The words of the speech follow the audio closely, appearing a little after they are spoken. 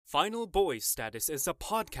Final Boys Status is a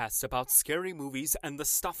podcast about scary movies and the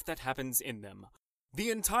stuff that happens in them. The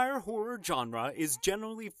entire horror genre is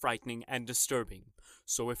generally frightening and disturbing,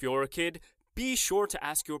 so if you're a kid, be sure to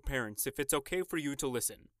ask your parents if it's okay for you to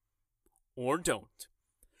listen. Or don't.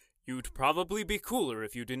 You'd probably be cooler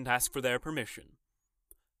if you didn't ask for their permission.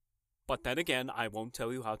 But then again, I won't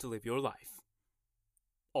tell you how to live your life.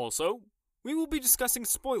 Also, we will be discussing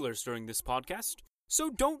spoilers during this podcast, so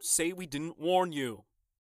don't say we didn't warn you.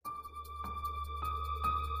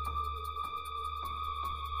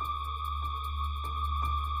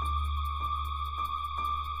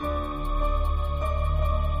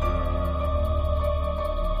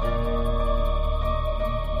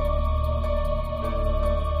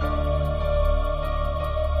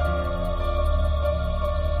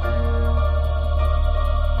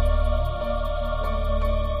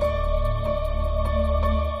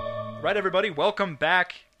 Right, everybody, welcome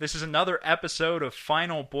back. This is another episode of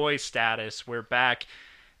Final Boy Status. We're back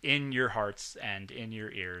in your hearts and in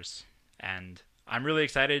your ears, and I'm really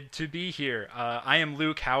excited to be here. I am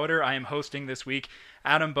Luke Howder. I am hosting this week.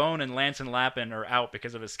 Adam Bone and Lance Lappin are out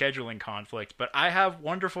because of a scheduling conflict, but I have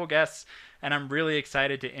wonderful guests, and I'm really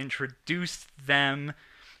excited to introduce them.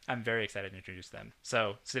 I'm very excited to introduce them.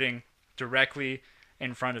 So, sitting directly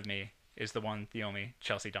in front of me is the one, the only,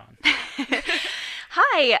 Chelsea Dawn.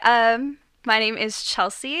 Hi, my name is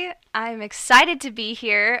Chelsea. I'm excited to be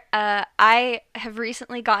here. I have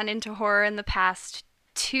recently gotten into horror in the past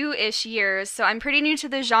 2-ish years, so I'm pretty new to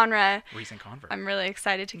the genre. Recent convert. I'm really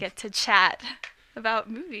excited to get to chat about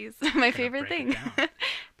movies, my favorite thing.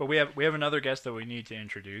 But we have another guest that we need to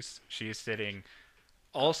introduce. She is sitting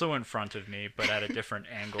also in front of me, but at a different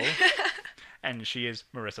angle. And she is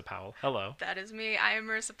Marissa Powell. Hello. That is me. I am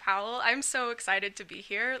Marissa Powell. I'm so excited to be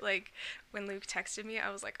here. Like, when Luke texted me,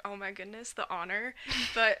 I was like, oh my goodness, the honor.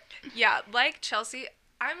 But yeah, like Chelsea,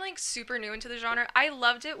 I'm like super new into the genre. I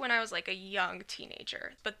loved it when I was like a young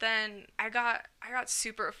teenager. But then I got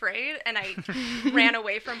super afraid and I ran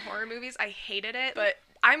away from horror movies. I hated it. But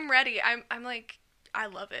I'm ready. I'm like, I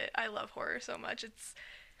love it. I love horror so much. It's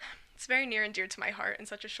very near and dear to my heart in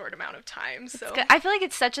such a short amount of time. So I feel like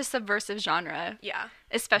it's such a subversive genre. Yeah.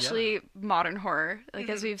 Especially modern horror, like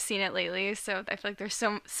as we've seen it lately. So I feel like there's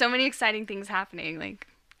so many exciting things happening. Like,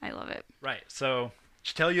 I love it. Right. So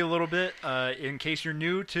to tell you a little bit, in case you're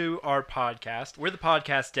new to our podcast, we're the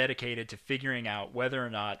podcast dedicated to figuring out whether or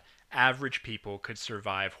not average people could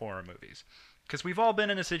survive horror movies. Because we've all been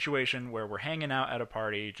in a situation where we're hanging out at a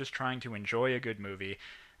party, just trying to enjoy a good movie,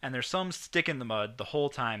 and there's some stick in the mud the whole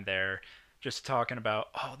time there, just talking about,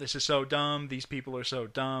 oh, this is so dumb, these people are so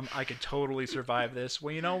dumb, I could totally survive this.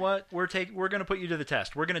 Well, you know what? We're going to put you to the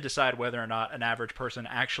test. We're going to decide whether or not an average person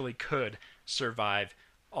actually could survive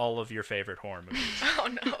all of your favorite horror movies. Oh,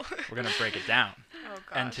 no. We're going to break it down. Oh,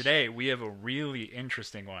 gosh. And today, we have a really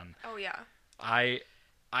interesting one. Oh, yeah. I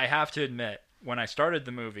have to admit, when I started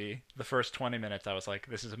the movie, the first 20 minutes, I was like,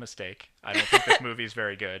 this is a mistake. I don't think this movie is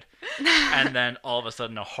very good. And then all of a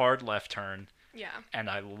sudden, a hard left turn. Yeah. And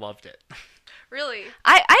I loved it. Really?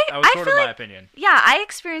 That was sort of my opinion. Yeah, I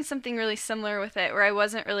experienced something really similar with it where I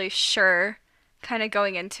wasn't really sure kind of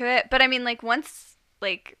going into it. But I mean, like, once,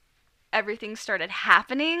 like, everything started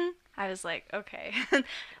happening, I was like, okay.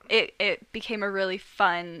 It became a really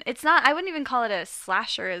fun... I wouldn't even call it a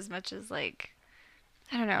slasher as much as, like...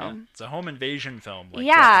 I don't know. Yeah, it's a home invasion film. Like,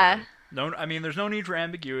 yeah. No, I mean, there's no need for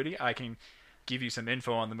ambiguity. I can give you some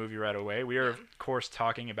info on the movie right away. We are, of course,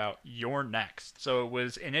 talking about You're Next. So it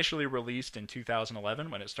was initially released in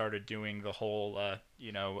 2011 when it started doing the whole,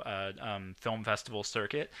 film festival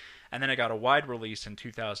circuit. And then it got a wide release in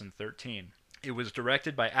 2013. It was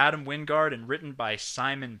directed by Adam Wingard and written by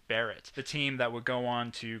Simon Barrett, the team that would go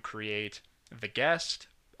on to create The Guest,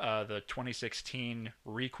 the 2016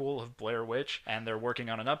 requel of Blair Witch, and they're working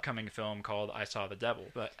on an upcoming film called I Saw the Devil.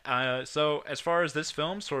 But so as far as this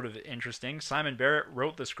film, sort of interesting, Simon Barrett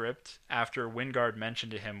wrote the script after Wingard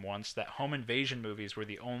mentioned to him once that home invasion movies were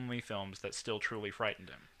the only films that still truly frightened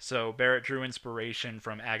him. So Barrett drew inspiration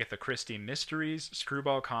from Agatha Christie mysteries,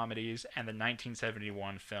 screwball comedies, and the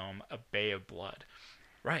 1971 film A Bay of Blood.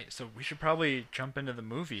 Right, so we should probably jump into the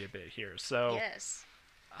movie a bit here. So Yes.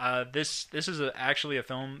 This is actually a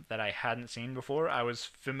film that I hadn't seen before. I was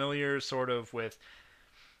familiar sort of with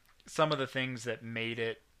some of the things that made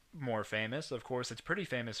it more famous. Of course, it's pretty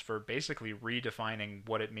famous for basically redefining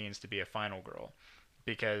what it means to be a final girl.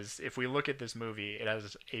 Because if we look at this movie, it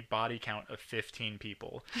has a body count of 15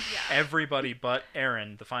 people. Yeah. Everybody but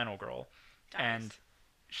Erin, the final girl. Dies. And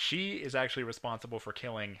she is actually responsible for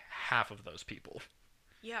killing half of those people.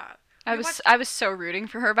 Yeah. I was so rooting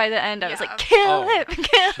for her by the end. I was Yeah. like, kill Oh, him,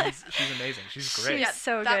 kill him. She's amazing. She's great. She's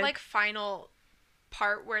so that good. like final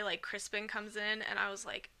part where like Crispin comes in, and I was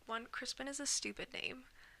like, Crispin is a stupid name.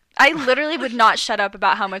 I literally would not shut up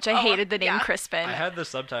about how much I hated the name yeah. Crispin. I had the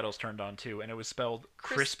subtitles turned on too, and it was spelled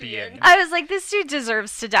Crispian. Crispian. I was like, this dude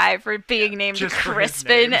deserves to die for being named just for his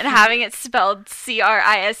Crispin name. and having it spelled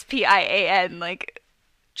Crispian. Like,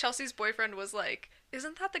 Chelsea's boyfriend was like,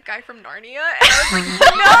 isn't that the guy from Narnia? And I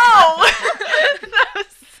was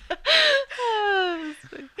like, no! Oh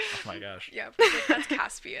my gosh. Yeah, but like, that's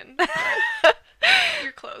Caspian.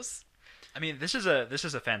 You're close. I mean, this is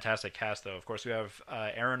a fantastic cast, though. Of course, we have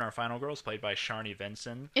Erin, our final girl, is played by Sharni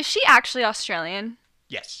Vinson. is she actually Australian?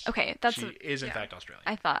 Yes. Okay, that's she is in yeah. fact Australian.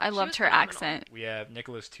 I thought I She loved was her phenomenal. accent. We have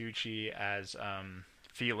Nicholas Tucci as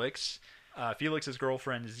Felix. Felix's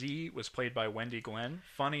girlfriend Z was played by Wendy Glenn.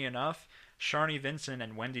 Funny enough, Sharni Vinson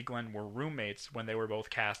and Wendy Glenn were roommates when they were both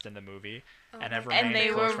cast in the movie, and have remained And they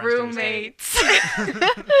close were friends to this day.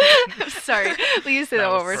 roommates. Sorry, will you say That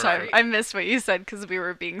that was one more time? perfect. I missed what you said because we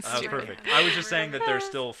were being That was stupid. perfect. I was just saying that they're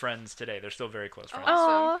still friends today. They're still very close friends.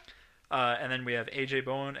 Oh, And then we have AJ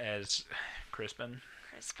Bowen as Crispin.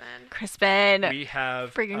 Crispin. Crispin, We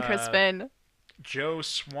have friggin' Crispin. Joe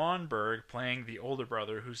Swanberg playing the older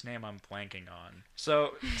brother, whose name I'm blanking on.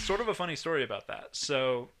 So, sort of a funny story about that.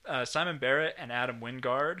 So, Simon Barrett and Adam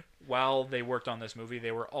Wingard, while they worked on this movie,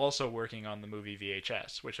 they were also working on the movie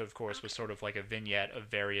VHS, which of course was sort of like a vignette of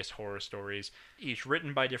various horror stories, each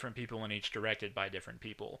written by different people and each directed by different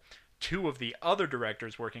people. Two of the other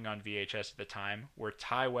directors working on VHS at the time were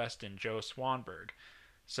Ty West and Joe Swanberg.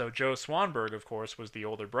 So Joe Swanberg, of course, was the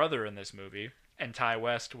older brother in this movie, and Ty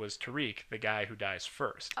West was Tariq, the guy who dies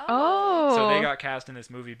first. Oh, So they got cast in this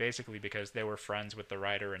movie basically because they were friends with the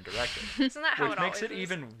writer and director. Isn't that how Which it makes always it is?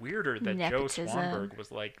 even weirder that Nepotism. Joe Swanberg was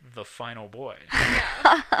like the final boy.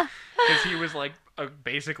 Yeah. Because he was like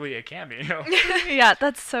basically a cameo. yeah,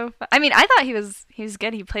 that's so fun. I mean, I thought he was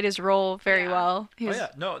good. He played his role very Yeah. well. He Oh was, yeah,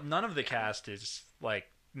 no, none of the cast is like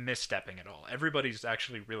misstepping at all. Everybody's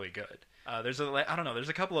actually really good. There's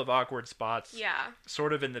a couple of awkward spots Yeah.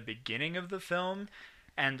 sort of in the beginning of the film,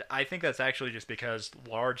 and I think that's actually just because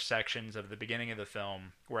large sections of the beginning of the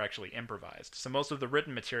film were actually improvised. So most of the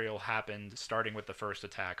written material happened starting with the first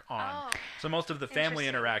attack on. Oh, So most of the family interesting.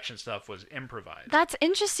 interaction stuff was improvised. That's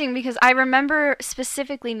interesting because I remember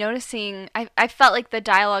specifically noticing I felt like the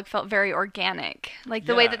dialogue felt very organic. Like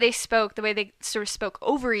the way Yeah. that they spoke, the way they sort of spoke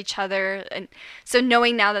over each other. And so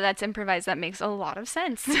knowing now that that's improvised, that makes a lot of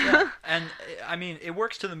sense. And I mean, it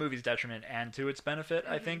works to the movie's detriment and to its benefit,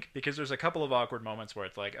 I think, because there's a couple of awkward moments where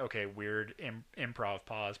it's like, okay, weird improv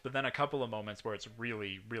pause, but then a couple of moments where it's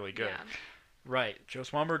really, really good. Yeah. Right. Joe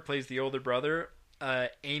Swanberg plays the older brother.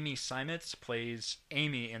 Amy Seimetz plays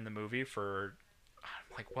Amy in the movie for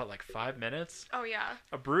like 5 minutes? Oh yeah.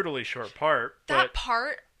 A brutally short part, That but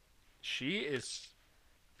part, she is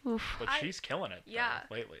Oof. she's killing it Yeah.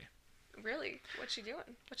 lately. really? What's she doing?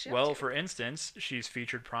 What's she up Well, to? for instance, she's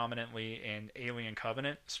featured prominently in Alien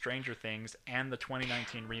Covenant, Stranger Things, and the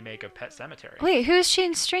 2019 remake of Pet Sematary. Wait, who is she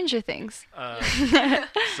in Stranger Things?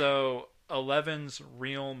 So Eleven's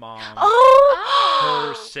real mom,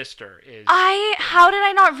 Oh! her sister is. How did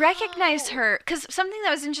I not recognize her? Because something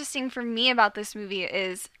that was interesting for me about this movie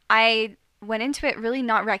is I went into it really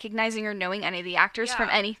not recognizing or knowing any of the actors from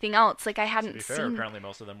Yeah. anything else. Like I To hadn't be fair, seen. apparently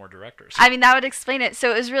most of them were directors. I mean, that would explain it. So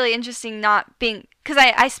it was really interesting not being, because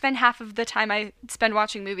I spend half of the time I spend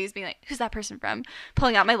watching movies being like, who's that person from?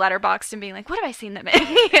 Pulling out my letterbox and being like, what have I seen them in?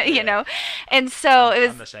 you know? And so it was.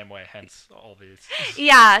 I'm the same way, hence all these.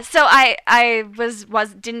 Yeah, so I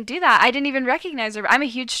didn't do that. I didn't even recognize her. I'm a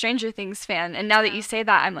huge Stranger Things fan, and now that you say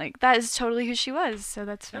that, I'm like, that is totally who she was. So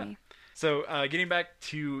that's funny. So, getting back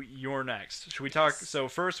to your next, should we talk? So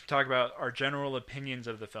first, we talk about our general opinions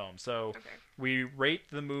of the film. So Okay. we rate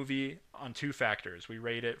the movie on two factors. We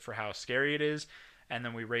rate it for how scary it is, and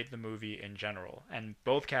then we rate the movie in general. And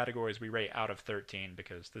both categories we rate out of 13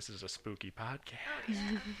 because this is a spooky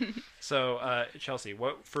podcast. So, Chelsea,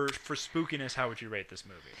 what for spookiness? How would you rate this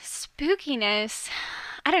movie? Spookiness.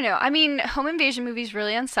 I don't know. I mean, home invasion movies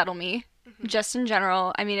really unsettle me, just in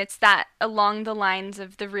general. I mean, it's that along the lines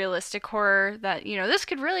of the realistic horror that, this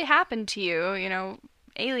could really happen to you.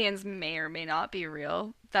 Aliens may or may not be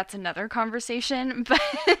real. That's another conversation, but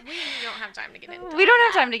We don't have time to get into we don't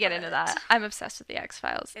have that, time to get into but- that. I'm obsessed with the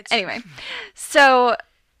X-Files. It's- Anyway, so,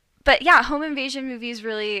 but yeah, home invasion movies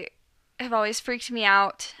really have always freaked me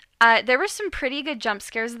out. There were some pretty good jump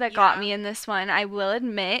scares that got Yeah. me in this one, I will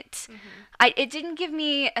admit. Mhm. It didn't give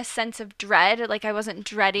me a sense of dread. Like, I wasn't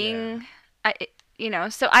dreading,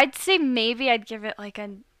 so I'd say maybe I'd give it like a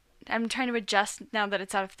I'm trying to adjust now that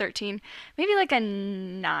it's out of 13. Maybe like a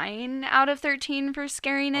 9 out of 13 for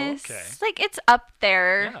scariness. Okay. Like it's up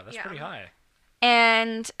there. Yeah, that's Yeah. pretty high.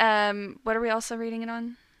 And what are we also rating it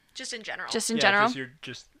on? Just in general. Just in general.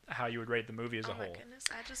 Just how you would rate the movie as a oh my whole. goodness,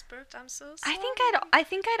 I just burped. I'm so sorry. I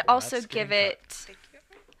think I'd also that's give getting it. Thank you.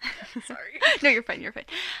 Yeah, sorry. No, you're fine. You're fine.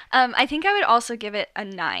 I think I would also give it a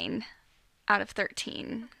 9 out of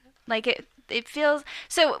 13. Like it feels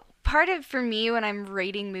so. Part of for me when I'm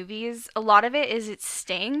rating movies, a lot of it is its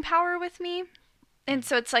staying power with me. And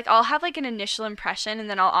so it's like I'll have like an initial impression and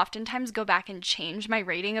then I'll oftentimes go back and change my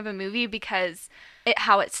rating of a movie because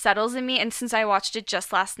how it settles in me. And since I watched it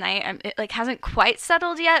just last night, it like hasn't quite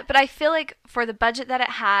settled yet, but I feel like for the budget that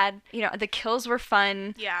it had, you know, the kills were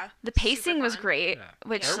fun. Yeah. The pacing super was fun. great, Yeah.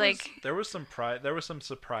 which there was some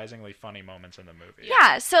surprisingly funny moments in the movie.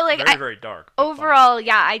 yeah, so like very very dark. but funny. overall,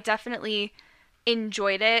 yeah, I definitely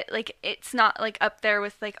enjoyed it. Like it's not like up there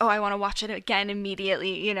with like, oh, I want to watch it again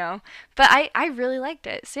immediately, you know. But I really liked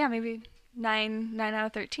it. So yeah, maybe 9 out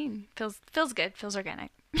of 13. Feels good. Feels organic.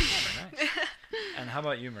 Very nice. And how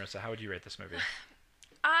about you, Marissa? How would you rate this movie?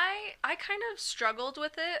 I kind of struggled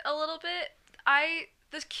with it a little bit.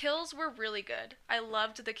 The kills were really good. I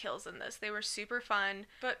loved the kills in this. They were super fun.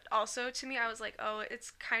 But also to me, I was like, oh,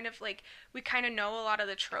 it's kind of like we kind of know a lot of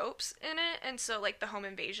the tropes in it, and so like the home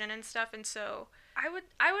invasion and stuff. And so I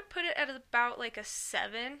would put it at about like a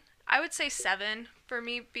 7. I would say 7 for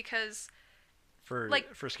me because For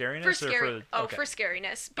like, for scariness for or scary okay. for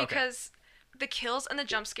scariness because the kills and the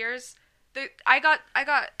jump scares. I got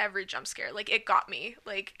every jump scare. Like it got me.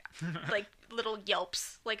 Like little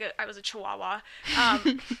yelps. Like I was a chihuahua.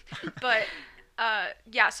 But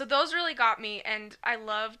yeah. So those really got me, and I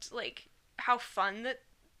loved like how fun that,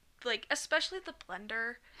 like especially the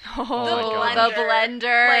blender. Oh, my the God.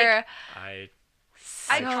 blender. Like, I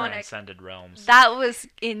iconic. transcended realms. That was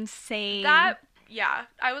insane. Yeah.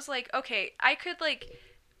 I was like, okay, I could like,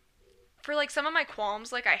 for like some of my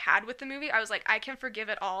qualms like I had with the movie, I was like, I can forgive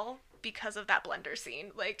it all because of that blender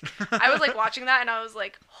scene. Like I was like watching that and I was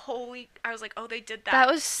like, oh, they did that. That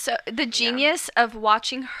was so the genius of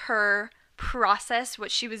watching her process what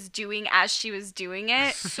she was doing as she was doing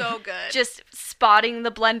it. so good. Just spotting the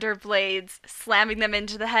blender blades, slamming them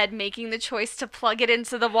into the head, making the choice to plug it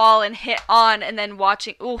into the wall and hit on, and then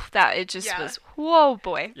watching. Ooh, that it just Yeah. was. Whoa,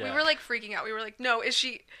 boy. Yeah. We were like freaking out. We were like, no,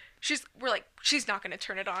 we're like, she's not gonna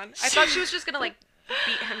turn it on. I thought she was just gonna like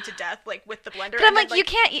beat him to death like with the blender. But I'm and then, like, you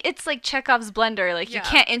can't. It's like Chekhov's blender. Like you Yeah.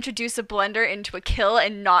 can't introduce a blender into a kill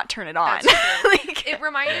and not turn it on. That's true. Like, It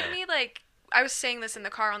reminded me, like, I was saying this in the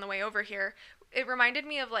car on the way over here. It reminded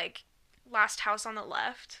me of like Last House on the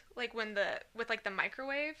Left, like with like the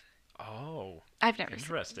microwave. Oh, I've never seen.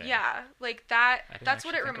 interesting. Yeah, like that. I didn't That's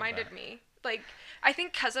what actually it think of reminded that. me. Like I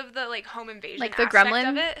think because of the like home invasion Like the aspect gremlin,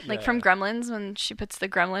 of it. like Yeah. from Gremlins when she puts the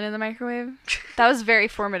gremlin in the microwave. That was very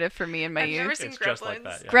formative for me in my I've never youth. seen It's Gremlins. just like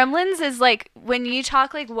that. Yeah. Gremlins is like when you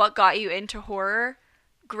talk like what got you into horror.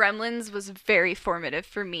 Gremlins was very formative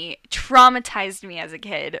for me. Traumatized me as a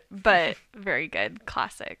kid, but very good,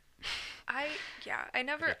 classic.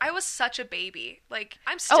 I was such a baby. Like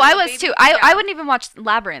I'm still. Oh, I a was baby. too. Yeah. I wouldn't even watch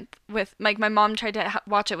Labyrinth with like my mom tried to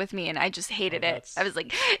watch it with me and I just hated Oh, it. that's- I was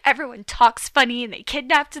like, everyone talks funny and they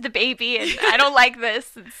kidnapped the baby and I don't like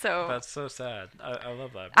this. And so That's so sad. I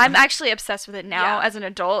love that. I'm actually obsessed with it now Yeah. as an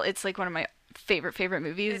adult. It's like one of my favorite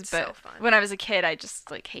movies. It's but so fun. when I was a kid, I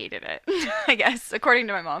just like hated it. I guess according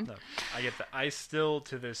to my mom. No, I get that. I still,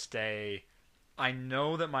 to this day, I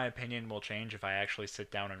know that my opinion will change if I actually sit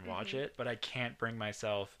down and watch it, but I can't bring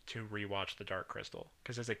myself to rewatch The Dark Crystal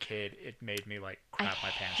because as a kid, it made me like I crap my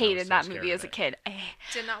pants. I was hated so that scared movie of as a it. kid.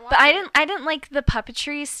 Did not watch. But it. I didn't like the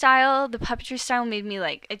puppetry style. The puppetry style made me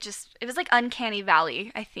like it was like Uncanny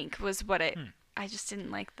Valley, I think was what it I just didn't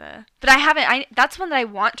like the. But that's one that I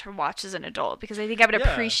want to watch as an adult because I think I would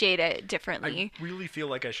Yeah. appreciate it differently. I really feel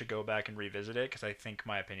like I should go back and revisit it because I think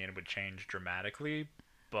my opinion would change dramatically,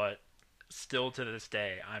 but still to this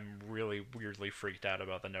day, I'm really weirdly freaked out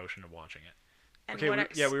about the notion of watching it. And Okay,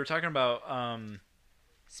 what we were talking about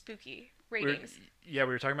spooky we were- ratings. we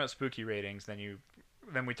were talking about spooky ratings.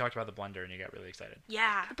 Then we talked about the blender, and you got really excited.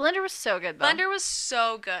 Yeah. The Blender was so good though. Blender was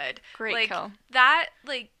so good. Great like, kill. That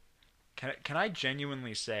like Can I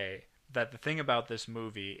genuinely say that the thing about this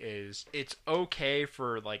movie is it's okay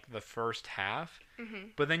for like the first half,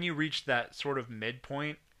 but then you reach that sort of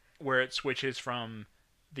midpoint where it switches from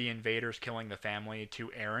the invaders killing the family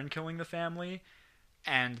to Aaron killing the family,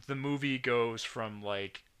 and the movie goes from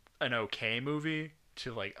like an okay movie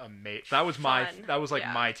to like that was Fun.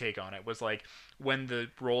 Yeah. my take on it, was like when the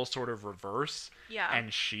roles sort of reverse yeah.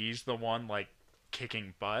 and she's the one like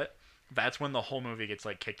kicking butt. that's when the whole movie gets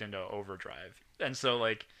like kicked into overdrive. And so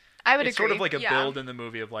like I would it's agree. sort of like a Yeah. build in the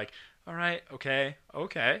movie of like, all right, okay,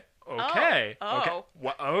 okay. Oh. Okay.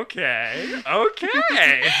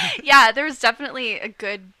 Okay. Yeah, there was definitely a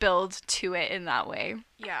good build to it in that way.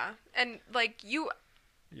 Yeah. And like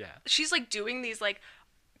Yeah. she's like doing these like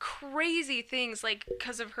crazy things like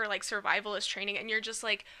because of her like survivalist training, and you're just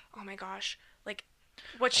like, oh my gosh, like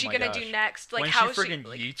what's she my gonna gosh. do next? Like when how she is she friggin'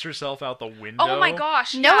 like, yeets herself out the window. oh my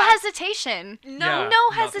gosh, No yeah. hesitation. No, Yeah. No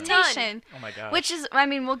nothing. hesitation. Oh my gosh. Which is, I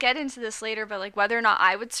mean, we'll get into this later, but like whether or not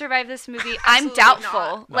I would survive this movie, I'm Absolutely doubtful.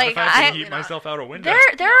 not. Not Like if I have to I, yeet not. myself out a window.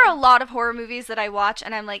 there are a lot of horror movies that I watch,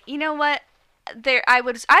 and I'm like, you know what? I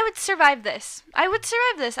would survive this. I would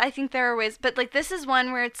survive this. I think there are ways, but like this is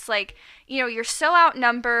one where it's like, you know, you're so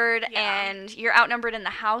outnumbered, Yeah. and you're outnumbered in the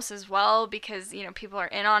house as well because you know people are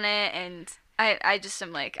in on it, and I just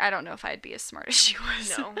am like, I don't know if I'd be as smart as she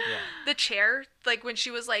was. No. Yeah. The chair, like when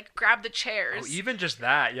she was like, grab the chairs. Oh, even just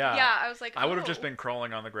that, yeah. Yeah, I was like, I would have just oh. been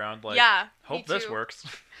crawling on the ground like, Yeah, hope me this too. works.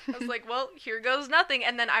 I was like, well, here goes nothing,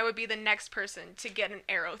 and then I would be the next person to get an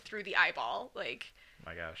arrow through the eyeball, like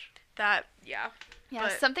My gosh. that. Yeah. Yeah,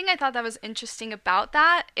 But- something I thought that was interesting about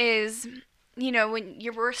that is, you know, when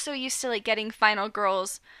we're so used to like getting final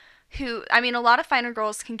girls who, I mean, a lot of final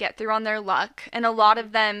girls can get through on their luck, and a lot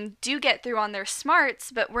of them do get through on their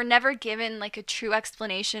smarts, but we're never given like a true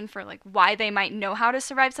explanation for like why they might know how to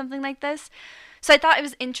survive something like this. So I thought it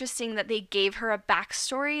was interesting that they gave her a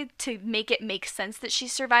backstory to make it make sense that she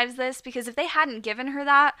survives this, because if they hadn't given her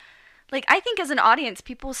that, like, I think as an audience,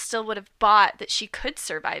 people still would have bought that she could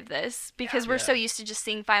survive this because we're so Yeah. used to just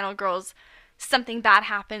seeing final girls, something bad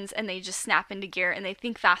happens and they just snap into gear and they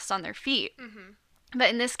think fast on their feet. Mm-hmm. But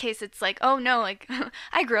in this case, it's like, oh no, like,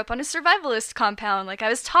 I grew up on a survivalist compound. Like, I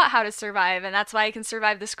was taught how to survive, and that's why I can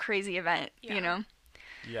survive this crazy event, Yeah. you know?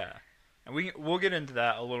 Yeah. And we'll get into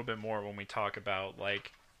that a little bit more when we talk about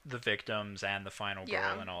like the victims and the final girl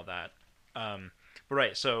Yeah. and all that. But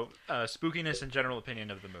right, so spookiness and general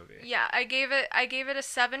opinion of the movie. Yeah, I gave it a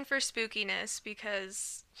 7 for spookiness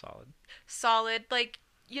because Solid. solid, like,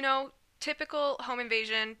 you know, typical home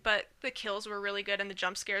invasion, but the kills were really good and the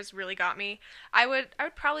jump scares really got me. I would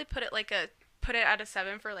probably put it at a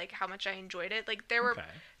 7 for like how much I enjoyed it. Like there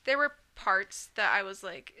were parts that I was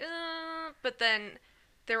like, but then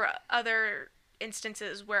there were other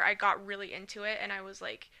instances where I got really into it and I was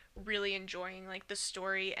like really enjoying like the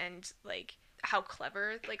story and like how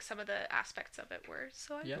clever like some of the aspects of it were.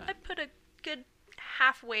 So Yeah. I put a good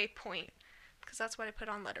halfway point because that's what I put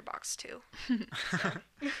on Letterboxd too.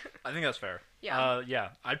 I think that's fair. Yeah. Yeah.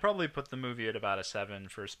 I'd probably put the movie at about a 7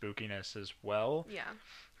 for spookiness as well. Yeah.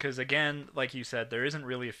 Because again, like you said, there isn't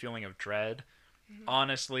really a feeling of dread.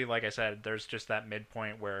 Honestly, like I said, there's just that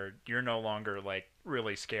midpoint where you're no longer like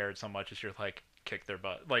really scared so much as you're like kick their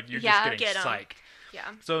butt. Like you're Yeah. just getting Get 'em. psyched.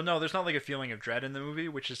 Yeah. So no, there's not like a feeling of dread in the movie,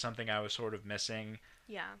 which is something I was sort of missing.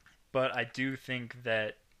 Yeah. But I do think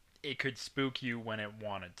that it could spook you when it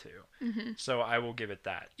wanted to. Mm-hmm. So I will give it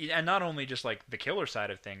that. And not only just like the killer side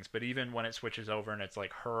of things, but even when it switches over and it's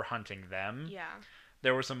like her hunting them. Yeah.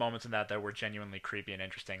 There were some moments in that were genuinely creepy and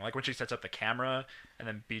interesting. Like when she sets up the camera and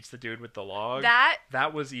then beats the dude with the log.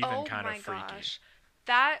 That was even oh kind my of freaky. gosh.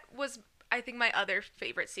 That was I think my other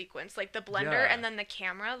favorite sequence, like the blender Yeah. and then the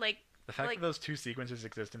camera, like The fact like, that those two sequences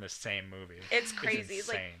exist in the same movie. it's is crazy. Like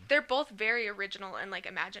insane. they're both very original and like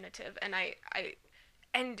imaginative and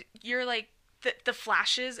and you're like the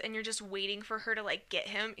flashes and you're just waiting for her to like get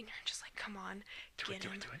him and you're just like, come on, Do get it,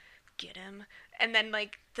 him. do it. Get him. And then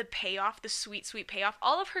like the payoff, the sweet payoff.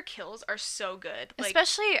 All of her kills are so good. Like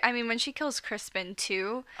Especially, I mean, when she kills Crispin,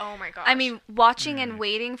 too. oh my gosh. I mean, watching and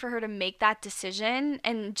waiting for her to make that decision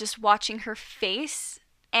and just watching her face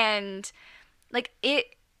and like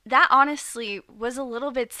that honestly was a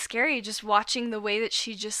little bit scary just watching the way that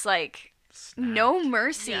she just like no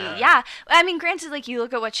mercy. Yeah. Yeah. I mean, granted, like you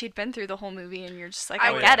look at what she'd been through the whole movie and you're just like, I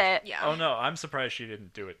Oh, get yeah. it. Yeah. Oh no, I'm surprised she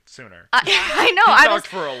didn't do it sooner. I know. He I talked was.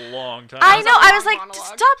 for a long time. I was know. a I was long like,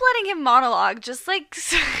 monologue. stop letting him monologue. Just like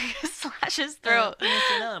slash his throat.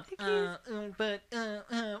 Listen up. But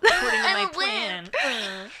according to my plan.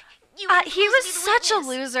 He was such a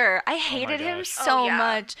loser. I hated him gosh. so Oh, yeah.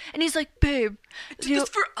 much. And he's like, babe, you This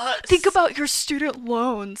for us. think about your student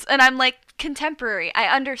loans. And I'm like, contemporary. I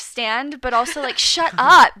understand, but also like, shut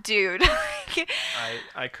up, dude.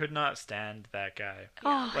 I could not stand that guy.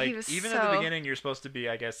 Oh, Like he was even so... at the beginning, you're supposed to be,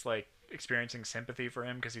 I guess, like experiencing sympathy for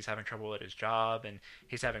him because he's having trouble at his job and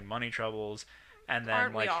he's having money troubles, and then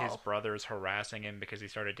Aren't we like his all? brother's harassing him because he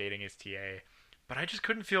started dating his TA. But I just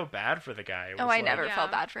couldn't feel bad for the guy. It Oh, was I like- never Yeah.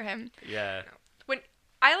 felt bad for him. Yeah. When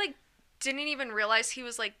I like didn't even realize he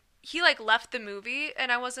was like he like left the movie,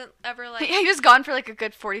 and I wasn't ever like. He was gone for like a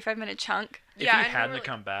good 45-minute chunk. If Yeah, he and hadn't we have were,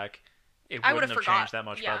 come back, it I wouldn't would've have forgot. changed that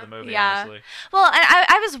much Yeah. about the movie, Yeah. honestly. Well, and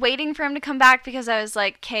I was waiting for him to come back because I was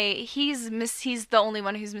like, okay, he's the only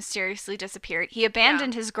one who's mysteriously disappeared. He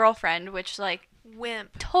abandoned his girlfriend, which like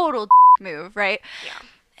Wimp. total move, right? Yeah.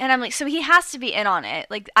 And I'm like, so he has to be in on it.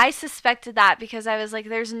 Like, I suspected that because I was like,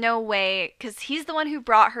 there's no way, because he's the one who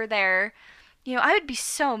brought her there. You know, I would be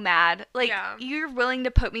so mad. Like, Yeah. you're willing to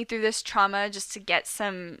put me through this trauma just to get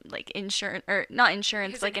some, like, insurance, or not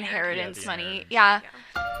insurance, His like, inheritance. inheritance Yeah, the money. inheritance. Yeah.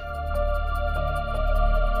 Yeah.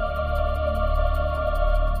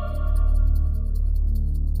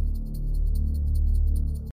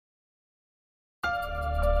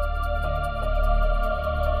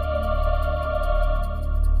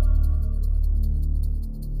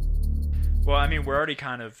 Well, I mean, we're already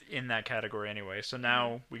kind of in that category anyway. So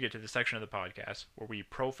now we get to the section of the podcast where we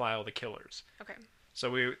profile the killers. Okay.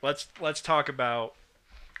 So let's talk about.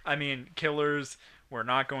 I mean, killers. We're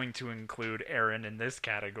not going to include Aaron in this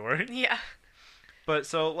category. Yeah. But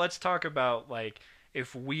so let's talk about like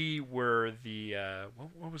if we were the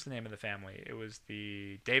what was the name of the family? It was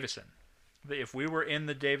the Davison. If we were in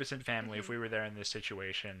the Davison family, if we were there in this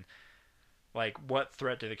situation, like what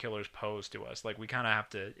threat do the killers pose to us? Like we kind of have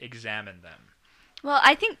to examine them. Well,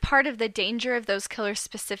 I think part of the danger of those killers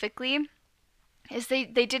specifically is they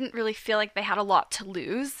didn't really feel like they had a lot to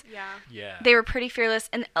lose. Yeah. Yeah. They were pretty fearless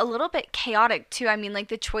and a little bit chaotic too. I mean, like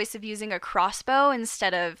the choice of using a crossbow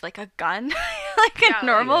instead of like a gun, like Yeah, a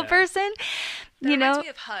normal yeah. person. That You reminds know, me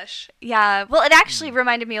of Hush. yeah. Well, it actually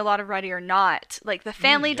reminded me a lot of Ready or Not. Like the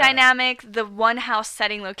family yeah. dynamic, the one house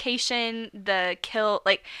setting location, the kill.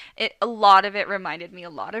 Like it, a lot of it reminded me a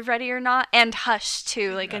lot of Ready or Not and Hush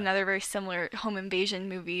too. Like Yeah. another very similar home invasion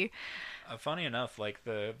movie. Funny enough, like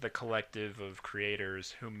the collective of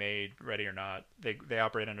creators who made Ready or Not, they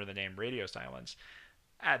operate under the name Radio Silence.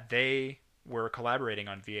 They were collaborating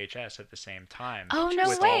on VHS at the same time. Oh, no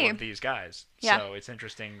with way. all of these guys. Yeah. So it's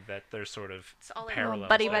interesting that there's sort of It's all like parallels.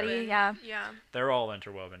 buddy there. buddy, yeah. Yeah. They're all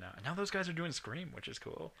interwoven now. And now those guys are doing Scream, which is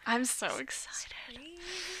cool. I'm so excited.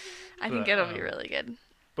 I But, think it'll be really good.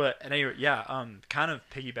 But anyway, yeah, kind of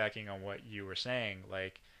piggybacking on what you were saying,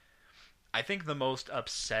 like I think the most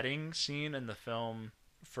upsetting scene in the film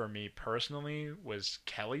for me personally was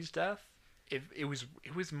Kelly's death. It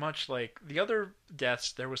was much like the other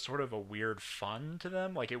deaths. There was sort of a weird fun to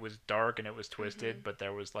them. Like it was dark and it was twisted, but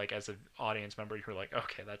there was like as an audience member, you were like,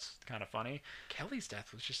 okay, that's kind of funny. Kelly's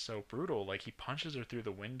death was just so brutal. Like he punches her through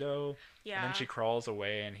the window, Yeah. and then she crawls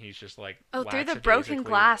away, and he's just like Oh, through the broken lackadaisically-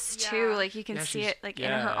 glass too. Yeah. Like you can Yeah, see she's- it like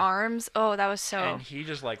in her yeah. arms. Oh, that was so. And he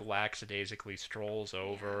just like lackadaisically strolls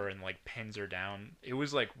over and like pins her down. It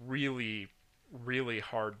was like really, really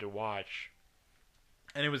hard to watch.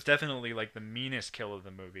 And it was definitely like the meanest kill of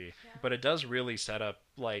the movie. Yeah. But it does really set up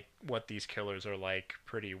like what these killers are like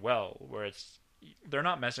pretty well, where it's they're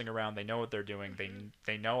not messing around. They know what they're doing.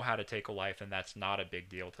 They know how to take a life, and that's not a big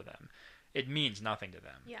deal to them. It means nothing to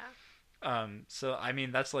them. Yeah. So I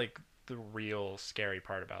mean that's like the real scary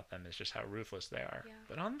part about them is just how ruthless they are. Yeah.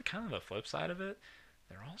 But on kind of the flip side of it,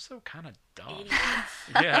 they're also kind of dumb. Idiots.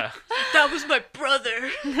 Yeah. That was my brother.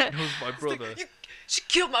 It was my brother. She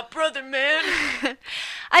killed my brother, man.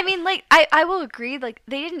 I mean, like, I will agree, like,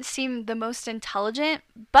 they didn't seem the most intelligent,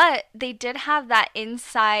 but they did have that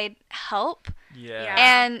inside help, Yeah. Yeah.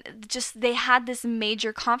 and just, they had this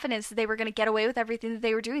major confidence that they were going to get away with everything that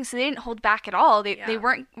they were doing, so they didn't hold back at all. They Yeah.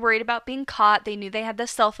 weren't worried about being caught. They knew they had the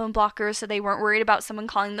cell phone blockers, so they weren't worried about someone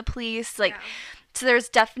calling the police, like, Yeah. so there's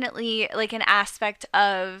definitely, like, an aspect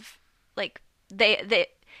of, like, they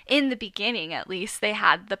in the beginning at least they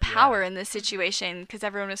had the power Yeah. in this situation because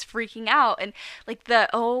everyone was freaking out, and like the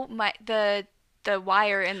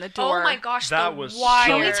wire in the door. Oh my gosh, That the was wire.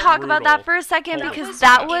 Can we so talk about that brutal. for a second? Holy Because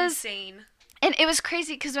crap. that was, insane. and it was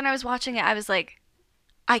crazy because when I was watching it, I was like,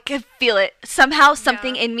 I could feel it somehow.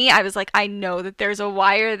 Something Yeah. in me, I was like, I know that there's a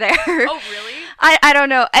wire there. Oh really? I don't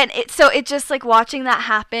know. And it just like watching that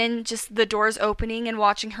happen, just the doors opening and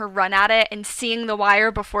watching her run at it and seeing the wire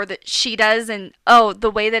before that she does, and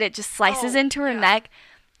the way that it just slices Oh, into her yeah. neck,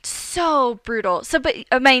 so brutal. So, but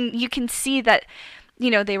I mean, you can see that,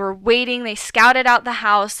 they were waiting, they scouted out the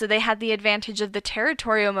house, so they had the advantage of the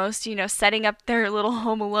territory almost, setting up their little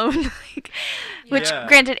home alone, like, which Yeah.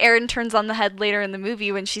 granted Erin turns on the head later in the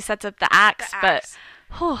movie when she sets up the axe, The but axe.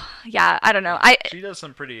 yeah, I don't know. She does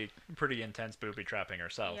some pretty intense booby trapping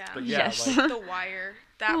herself. Yeah. But yeah, Yes. like The wire.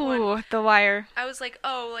 That one. Ooh, the wire. I was like,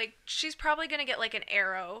 oh, like she's probably gonna get like an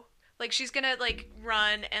arrow, Like, she's gonna, like,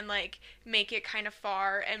 run and, like, make it kind of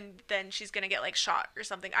far, and then she's gonna get, like, shot or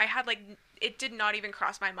something. I had, like, it did not even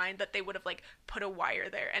cross my mind that they would have, like, put a wire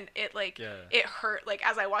there, and it, like, it hurt. Like,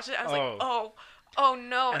 as I watched it, I was like, oh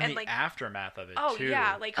no. And the like, aftermath of it, too.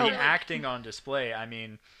 Yeah, like, the acting on display, I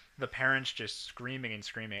mean, the parents just screaming and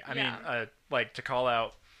screaming. I mean, like, to call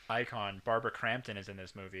out icon, Barbara Crampton is in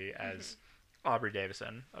this movie as Aubrey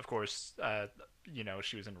Davison. Of course, you know,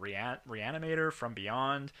 she was in Reanimator, From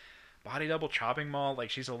Beyond, Body Double, Chopping Mall. Like,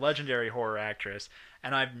 she's a legendary horror actress,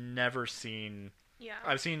 and I've never seen... Yeah.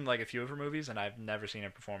 I've seen, like, a few of her movies, and I've never seen a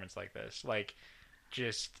performance like this. Like,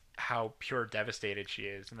 just how pure devastated she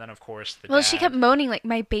is. And then, of course, the dad, she kept moaning, like,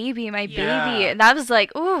 my baby, and that was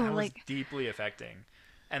like, ooh, that like... was deeply affecting.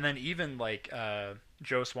 And then even, like,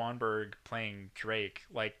 Joe Swanberg playing Drake,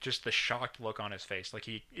 like, just the shocked look on his face. Like,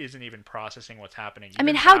 he isn't even processing what's happening. I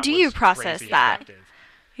mean, how do you process that? Effective.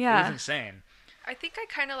 Yeah. It was insane. I think I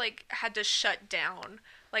kind of, like, had to shut down,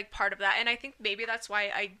 like, part of that. And I think maybe that's why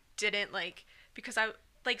I didn't, like, because I,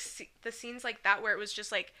 like, the scenes like that where it was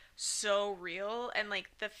just, like, so real and, like,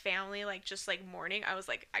 the family, like, just, like, mourning, I was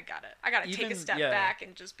like, I gotta take a step back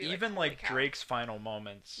and just be like, even, like, Drake's final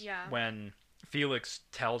moments when Felix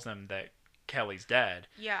tells them that Kelly's dead.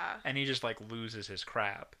 Yeah. And he just, like, loses his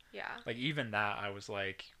crap. Yeah. Like, even that, I was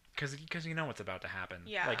like... Because you know what's about to happen.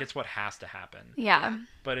 Yeah. Like, it's what has to happen. Yeah.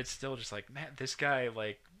 But it's still just like, man, this guy,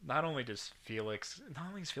 like, not only is Felix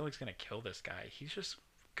going to kill this guy, he's just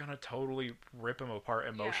going to totally rip him apart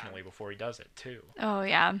emotionally before he does it, too. Oh,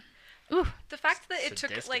 yeah. Ooh. The fact that it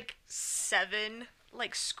took, like, 7,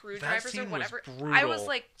 like, screwdrivers or whatever. Was I was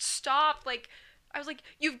like, stop, like... I was like,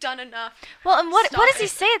 you've done enough. Well, and what does he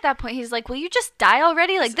say at that point? He's like, will you just die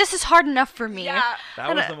already? Like, this is hard enough for me. Yeah.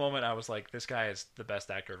 That was the moment I was like, this guy is the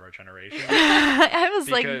best actor of our generation. I was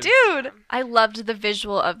like, dude. I loved the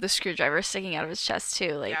visual of the screwdriver sticking out of his chest,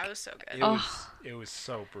 too. Like, yeah, it was so good. It was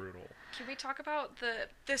so brutal. Can we talk about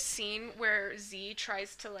the scene where Z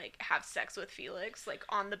tries to, like, have sex with Felix, like,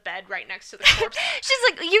 on the bed right next to the corpse? She's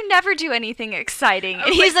like, you never do anything exciting.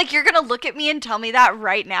 And he's like, you're going to look at me and tell me that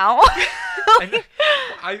right now?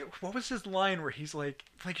 What was his line where he's like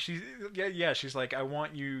she's like, I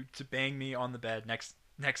want you to bang me on the bed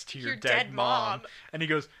next to your dead mom. And he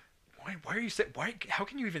goes, why are you how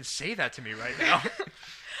can you even say that to me right now?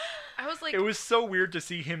 I was like, it was so weird to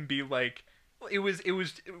see him be like, it was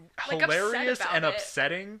like, hilarious and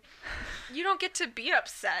upsetting. You don't get to be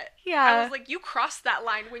upset. Yeah. I was like, you crossed that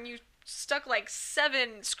line when you stuck like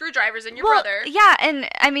 7 screwdrivers in your brother. Yeah, and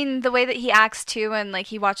I mean the way that he acts too, and like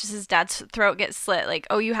he watches his dad's throat get slit, like,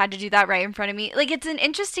 oh, you had to do that right in front of me. Like, it's an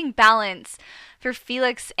interesting balance for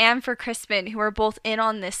Felix and for Crispin, who are both in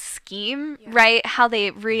on this scheme, right? How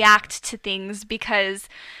they react to things, because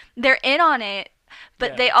they're in on it,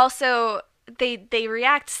 but they also they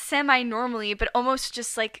react semi-normally, but almost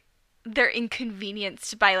just like they're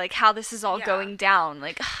inconvenienced by like how this is all going down.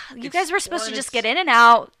 Like, you guys were supposed to just get in and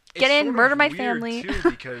out, get in, murder my family. Too,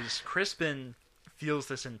 because Crispin feels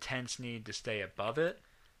this intense need to stay above it,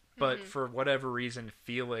 but for whatever reason,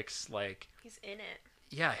 Felix, like, he's in it.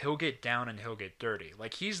 Yeah, he'll get down and he'll get dirty.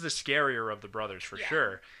 Like, he's the scarier of the brothers for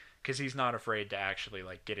sure. Because he's not afraid to actually,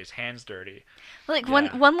 like, get his hands dirty. Like,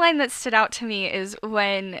 one line that stood out to me is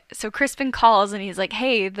when... So Crispin calls and he's like,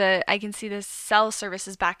 hey, I can see the cell service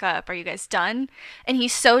is back up. Are you guys done? And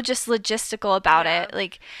he's so just logistical about it.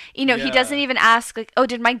 Like, you know, he doesn't even ask, like, oh,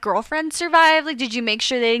 did my girlfriend survive? Like, did you make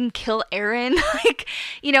sure they didn't kill Aaron? Like,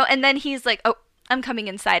 you know, and then he's like, oh, I'm coming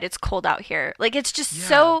inside. It's cold out here. Like, it's just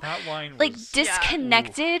so, like,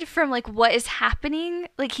 disconnected from, like, what is happening.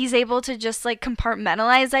 Like, he's able to just, like,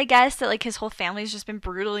 compartmentalize, I guess, that, like, his whole family's just been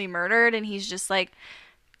brutally murdered. And he's just like,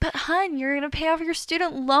 but, hun, you're going to pay off your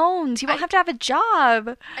student loans. You won't have to have a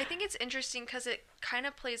job. I think it's interesting because it kind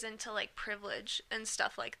of plays into, like, privilege and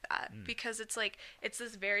stuff like that. Because it's, like, it's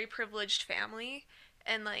this very privileged family.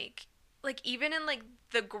 And, like even in, like,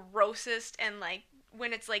 the grossest and, like,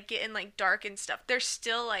 when it's, like, getting, like, dark and stuff, they're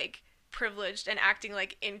still, like, privileged and acting,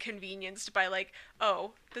 like, inconvenienced by, like,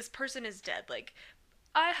 oh, this person is dead. Like,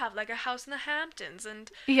 I have, like, a house in the Hamptons, and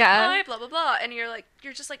I blah, blah, blah. And you're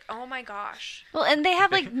just like, oh, my gosh. Well, and they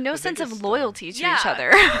have, like, no sense of loyalty to each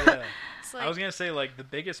other. Yeah. Like, I was going to say, like, the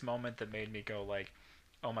biggest moment that made me go, like,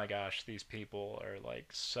 oh my gosh, these people are, like,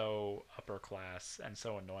 so upper class and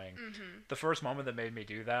so annoying. The first moment that made me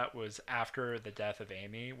do that was after the death of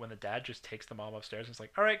Amy, when the dad just takes the mom upstairs and is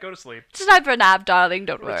like, all right, go to sleep. It's time for a nap, darling.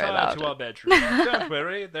 Don't worry about it. Return to our bedroom. Don't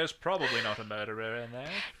worry, there's probably not a murderer in there.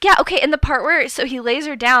 Yeah, okay, and the part where, so he lays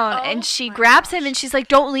her down and she grabs him and she's like,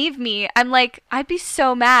 don't leave me. I'm like, I'd be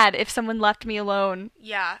so mad if someone left me alone.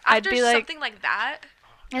 Yeah, after something like that.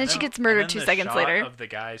 And then she gets and murdered then 2 the seconds shot later. of the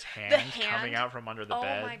guy's hand, hand? coming out from under the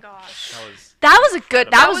bed. Oh my gosh. That was a good.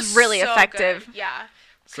 That incredible. was really so effective. good. Yeah.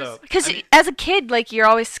 So Because I mean, as a kid, like, you're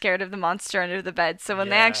always scared of the monster under the bed. So when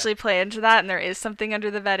they Yeah. actually play into that and there is something under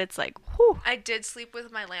the bed, it's like, whew. I did sleep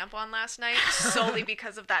with my lamp on last night solely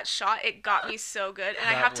because of that shot. It got me so good, and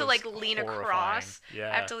I That have to was like lean horrifying. across. Yeah.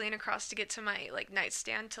 I have to lean across to get to my like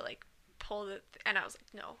nightstand to like pull the. And I was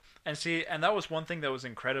like, no. And see, and that was one thing that was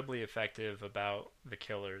incredibly effective about the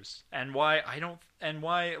killers, and why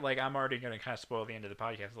like I'm already gonna kind of spoil the end of the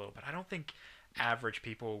podcast a little, but I don't think average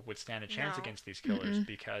people would stand a chance No. against these killers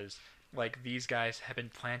because like these guys have been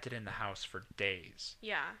planted in the house for days.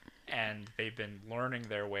 Yeah. And they've been learning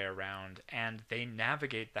their way around, and they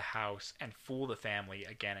navigate the house and fool the family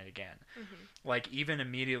again and again. Like, even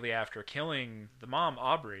immediately after killing the mom,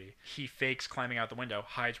 Aubrey, he fakes climbing out the window,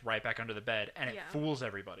 hides right back under the bed, and it Yeah. fools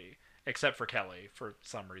everybody, except for Kelly, for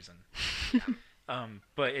some reason.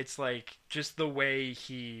 But it's like, just the way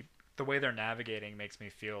they're navigating makes me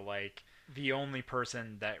feel like the only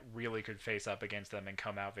person that really could face up against them and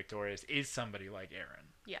come out victorious is somebody like Aaron.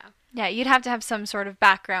 Yeah. Yeah, you'd have to have some sort of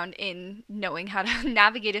background in knowing how to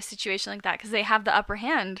navigate a situation like that because they have the upper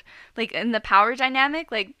hand. Like, in the power dynamic,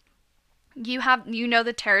 like, you know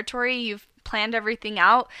the territory, you've planned everything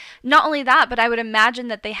out. Not only that, but I would imagine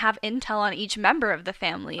that they have intel on each member of the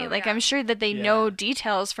family. Oh, like, yeah. I'm sure that they Yeah. know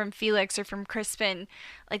details from Felix or from Crispin,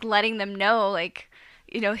 like, letting them know, like,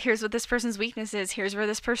 you know, here's what this person's weakness is, here's where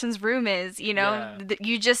this person's room is, you know? Yeah.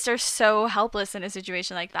 You just are so helpless in a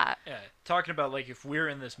situation like that. Yeah, talking about like if we're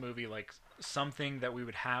in this movie, like something that we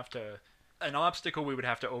would have to, an obstacle we would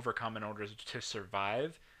have to overcome in order to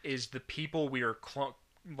survive is the people we are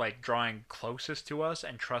like drawing closest to us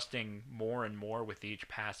and trusting more and more with each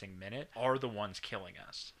passing minute are the ones killing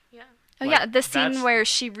us. Yeah. Oh Like, yeah, the scene that's- where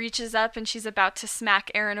she reaches up and she's about to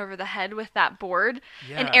smack Aaron over the head with that board,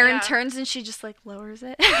 and Yeah. Aaron Yeah. turns and she just like lowers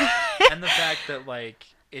it. And the fact that like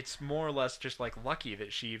it's more or less just like lucky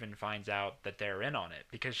that she even finds out that they're in on it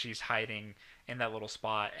because she's hiding in that little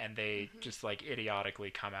spot and they just like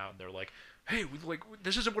idiotically come out and they're like, "Hey,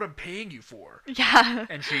 this isn't what I'm paying you for," Yeah.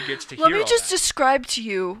 and she gets to Let hear me all just that. describe to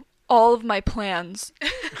you all of my plans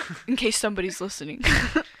in case somebody's listening.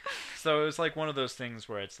 So it was like one of those things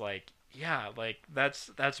where it's like, yeah, like that's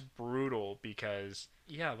brutal because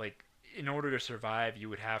yeah, like in order to survive, you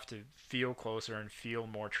would have to feel closer and feel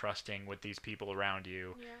more trusting with these people around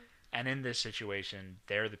you. Yeah. And in this situation,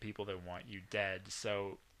 they're the people that want you dead.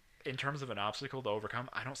 So in terms of an obstacle to overcome,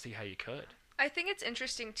 I don't see how you could. I think it's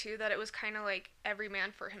interesting too that it was kind of like every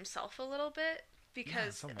man for himself a little bit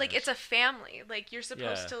because some like ways. it's a family. Like you're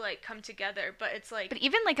supposed Yeah. to like come together, but it's like But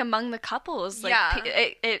even like among the couples, like Yeah.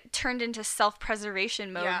 it turned into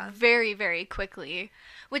self-preservation mode Yeah. very, very quickly,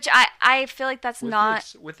 which I feel like that's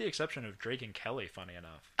not. With the exception of Drake and Kelly, funny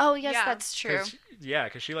enough. Oh yes, Yeah. that's true.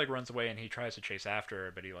 Because she like runs away and he tries to chase after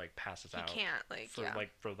her, but he like passes he out. can't like For yeah.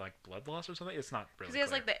 for blood loss or something. It's not really. Because he has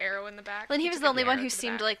clear. like the arrow in the back. Well, and he was took the an only one arrow who to the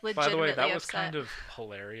seemed back. like By legitimately the way, that was upset. kind of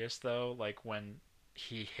hilarious though. Like when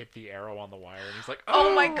he hit the arrow on the wire and he's like,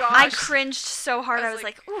 Oh my I gosh. cringed so hard. I I was was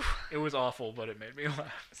like, like- ooh. It was awful, but it made me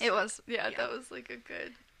laugh. It was, yeah, Yeah. that was like a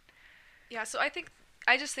good. Yeah, so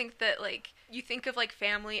I just think that like you think of like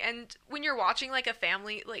family, and when you're watching like a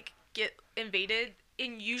family like get invaded,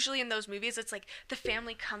 usually in those movies it's like the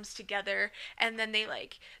family comes together and then they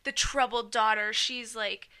like the troubled daughter, she's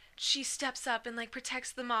like she steps up and like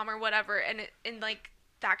protects the mom or whatever, and it in like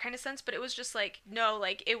that kind of sense. But it was just like no,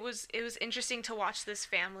 like it was interesting to watch this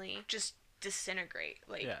family just disintegrate,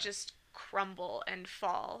 like Yeah. just crumble and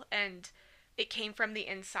fall, and it came from the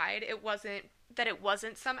inside. It wasn't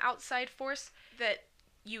some outside force that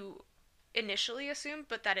you initially assumed,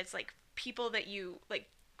 but that it's like people that you like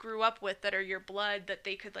grew up with that are your blood, that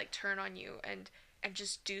they could like turn on you and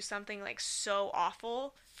just do something like so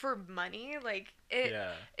awful for money. Like it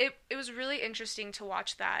was really interesting to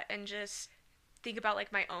watch that and just think about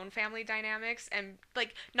like my own family dynamics, and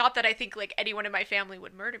like not that I think like anyone in my family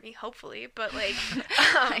would murder me, hopefully, but like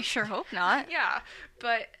I sure hope not. yeah,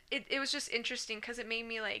 but it was just interesting because it made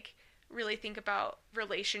me like really think about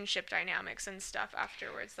relationship dynamics and stuff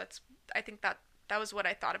afterwards. I think that was what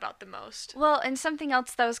I thought about the most. Well, and something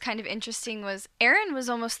else that was kind of interesting was Erin was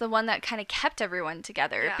almost the one that kind of kept everyone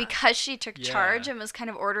together Yeah. because she took Yeah. charge and was kind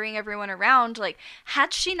of ordering everyone around. Like,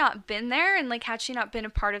 had she not been there and like had she not been a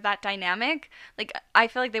part of that dynamic, like I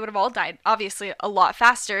feel like they would have all died obviously a lot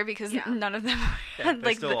faster because Yeah. none of them Yeah, they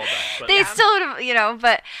like still all died, but they Yeah. still would have, you know,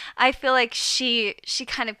 but I feel like she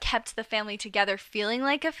kind of kept the family together feeling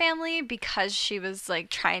like a family because she was like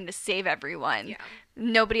trying to save everyone. Yeah.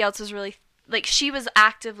 Nobody else was really like she was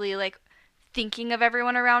actively like thinking of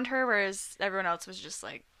everyone around her, whereas everyone else was just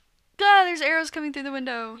like, God, there's arrows coming through the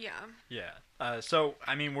window. Yeah. Yeah. So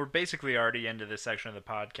I mean, we're basically already into this section of the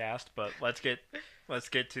podcast, but let's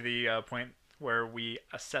get to the point where we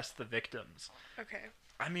assess the victims. Okay.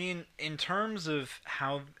 I mean, in terms of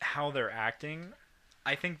how they're acting,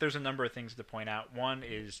 I think there's a number of things to point out. One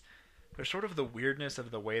is there's sort of the weirdness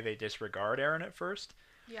of the way they disregard Aaron at first.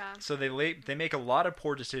 Yeah. So they make a lot of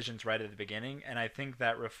poor decisions right at the beginning, and I think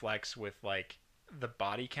that reflects with like the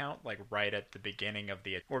body count, like right at the beginning of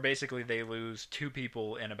where basically they lose 2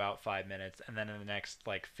 people in about 5 minutes, and then in the next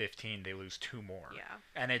like 15 they lose 2 more. Yeah.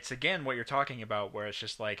 And it's again what you're talking about, where it's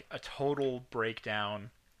just like a total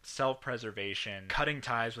breakdown, self-preservation, cutting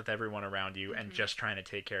ties with everyone around you, and just trying to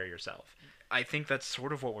take care of yourself. I think that's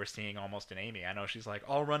sort of what we're seeing almost in Amy. I know she's like,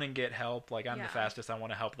 I'll run and get help. Like, I'm the fastest. I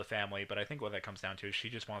want to help the family. But I think what that comes down to is she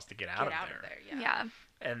just wants to get out of there. Yeah.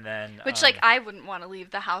 And then... Which, like, I wouldn't want to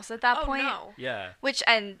leave the house at that point. No. Yeah. Which,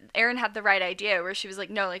 and Erin had the right idea where she was like,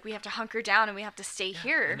 no, like, we have to hunker down and we have to stay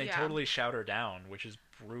here. And they totally shout her down, which is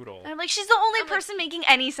brutal. And I'm like, she's the only person making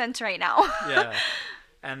any sense right now. Yeah.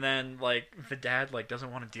 And then, like, the dad, like,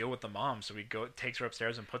 doesn't want to deal with the mom, so he takes her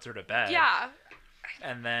upstairs and puts her to bed. Yeah.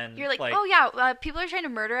 And then you're like, oh yeah, people are trying to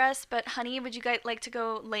murder us, but honey, would you guys like to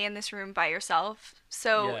go lay in this room by yourself?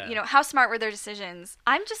 So, you know, how smart were their decisions?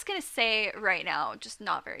 I'm just going to say right now, just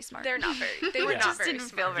not very smart. They were not very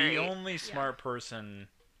smart. The only smart person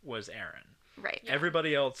was Aaron. Right. Yeah.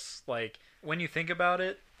 Everybody else, like, when you think about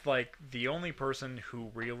it, like, the only person who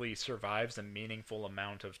really survives a meaningful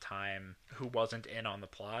amount of time who wasn't in on the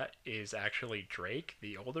plot is actually Drake,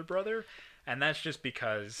 the older brother. And that's just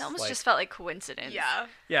because... It almost just felt like coincidence. Yeah.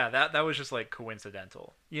 Yeah, that was just, like,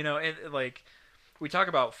 coincidental. You know, like, we talk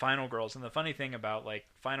about Final Girls, and the funny thing about, like,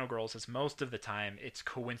 Final Girls is most of the time it's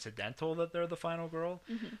coincidental that they're the final girl.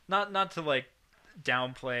 Mm-hmm. Not to, like,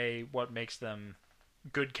 downplay what makes them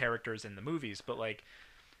good characters in the movies, but, like,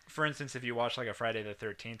 for instance, if you watch like a Friday the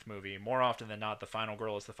 13th movie, more often than not, the final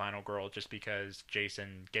girl is the final girl just because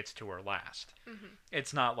Jason gets to her last. Mm-hmm.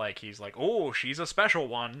 It's not like he's like, oh, she's a special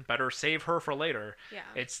one, better save her for later. Yeah.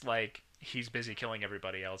 It's like he's busy killing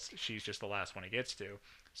everybody else. She's just the last one he gets to.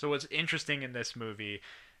 So what's interesting in this movie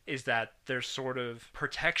is that there's sort of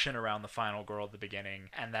protection around the final girl at the beginning,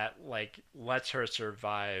 and that like lets her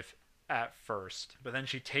survive at first, but then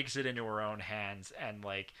she takes it into her own hands and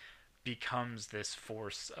like becomes this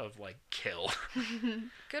force of like kill.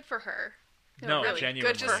 Good for her. No, really,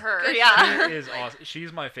 genuinely. good for her. Yeah. She is awesome.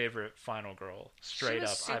 She's my favorite final girl, straight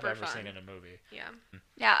up, I've ever seen in a movie. Yeah.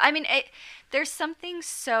 Yeah, I mean, there's something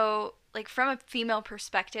so, like, from a female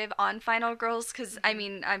perspective on Final Girls, because, I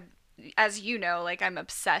mean, as you know, like, I'm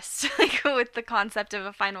obsessed like, with the concept of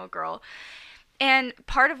a final girl. And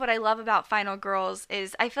part of what I love about Final Girls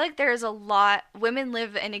is I feel like there's a lot, women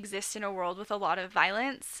live and exist in a world with a lot of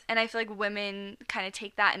violence, and I feel like women kind of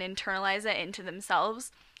take that and internalize it into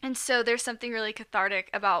themselves. And so there's something really cathartic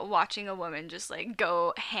about watching a woman just like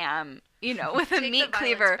go ham, you know, with a meat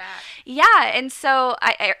cleaver. Yeah, and so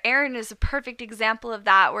Erin is a perfect example of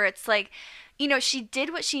that, where it's like, you know, she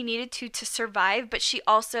did what she needed to survive, but she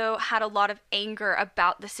also had a lot of anger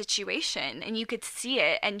about the situation, and you could see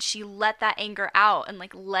it, and she let that anger out and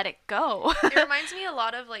like let it go. It reminds me a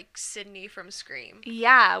lot of like Sydney from Scream.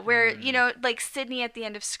 Yeah, where you know, like Sydney at the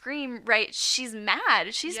end of Scream, right? She's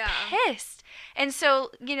mad, she's pissed. And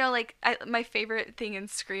so, you know, like, my favorite thing in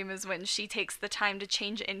Scream is when she takes the time to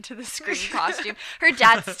change into the Scream costume. Her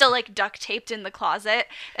dad's still, like, duct taped in the closet,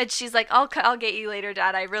 and she's like, I'll get you later,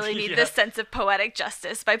 Dad. I really need this sense of poetic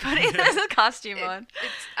justice by putting this costume on.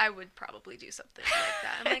 I would probably do something like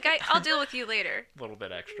that. I'm like, I'll deal with you later. A little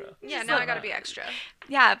bit extra. Yeah, now I gotta be extra.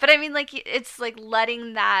 Yeah, but I mean, like, it's, like,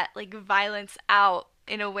 letting that, like, violence out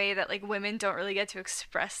in a way that, like, women don't really get to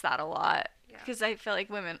express that a lot. Because I feel like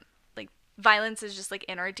women... violence is just like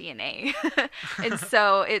in our DNA. And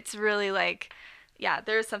so it's really like, yeah,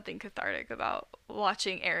 there's something cathartic about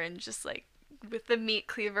watching Erin just like with the meat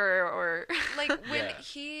cleaver, or like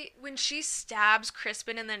when she stabs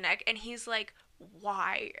Crispin in the neck and he's like,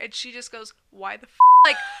 why? And she just goes, why the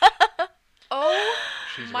like, oh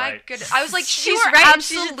my goodness. I was like, she's right.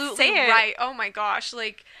 Absolutely right. Oh my gosh.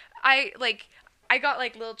 Like I got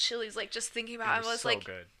like little chillies like just thinking about it. I was so like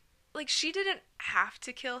good. Like, she didn't have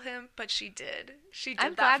to kill him, but she did. She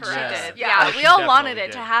did that for us. Did. Yeah, we all wanted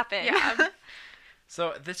it to happen. Yeah.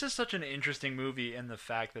 So this is such an interesting movie in the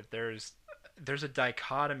fact that there's a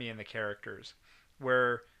dichotomy in the characters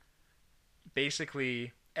where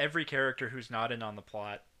basically every character who's not in on the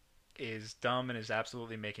plot is dumb and is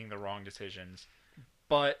absolutely making the wrong decisions.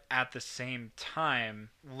 But at the same time,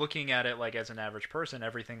 looking at it like as an average person,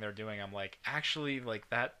 everything they're doing, I'm like, actually, like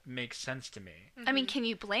that makes sense to me. I mean, can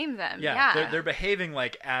you blame them? Yeah, they're behaving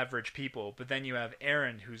like average people, but then you have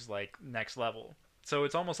Aaron who's like next level. So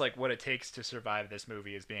it's almost like what it takes to survive this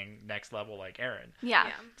movie is being next level like Aaron. Yeah.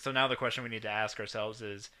 So now the question we need to ask ourselves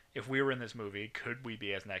is, if we were in this movie, could we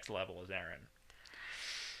be as next level as Aaron?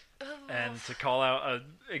 And to call out an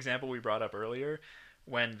example we brought up earlier,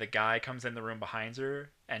 when the guy comes in the room behind her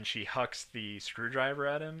and she hucks the screwdriver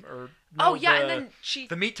at him, or no, and then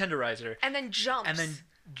the meat tenderizer, and then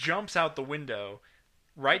jumps out the window,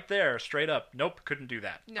 right there, straight up. Nope, couldn't do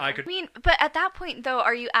that. No. I mean, but at that point though,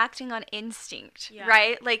 are you acting on instinct, Yeah.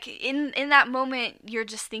 right? Like in that moment, you're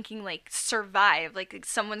just thinking like survive. Like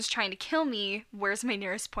someone's trying to kill me. Where's my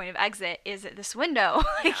nearest point of exit? Is it this window?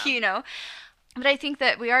 Like Yeah. you know. But I think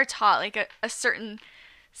that we are taught like a certain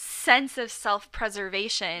sense of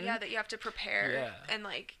self-preservation. Yeah, that you have to prepare. Yeah. And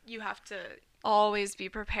like you have to. Always be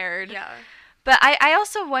prepared. Yeah. But I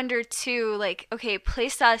also wonder too, like, okay,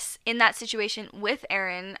 place us in that situation with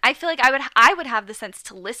Erin. I feel like I would have the sense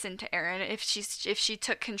to listen to Erin if she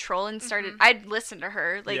took control and started. I'd listen to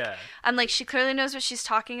her. Like, Yeah. I'm like, she clearly knows what she's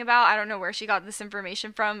talking about. I don't know where she got this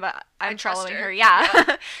information from, but I'm trust following her. her. Yeah.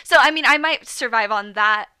 So I mean, I might survive on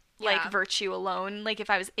that like Yeah. virtue alone. Like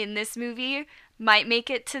if I was in this movie, might make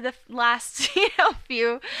it to the last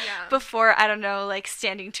few Yeah. before, I don't know, like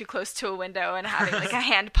standing too close to a window and having like a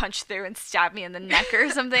hand punch through and stab me in the neck or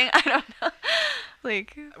something. I don't know.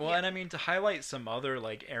 Like, Well, and I mean, to highlight some other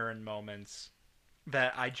like Aaron moments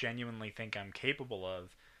that I genuinely think I'm capable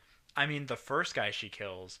of. I mean, the first guy she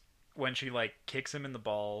kills, when she like kicks him in the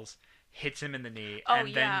balls, hits him in the knee, Oh, and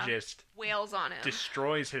yeah. then just Wails on him.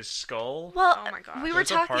 destroys his skull. well, Oh my gosh. we were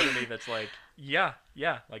There's a part talking. of me that's like, yeah,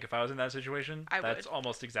 like if I was in that situation, I that's would.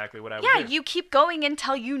 almost exactly what I would Yeah, do. you keep going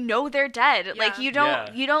until you know they're dead. Like Yeah. you don't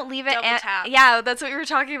Yeah. you don't leave it. Double tap. Yeah, that's what we were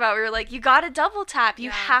talking about. We were like, you gotta double tap. You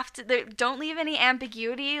Yeah. have to. Don't leave any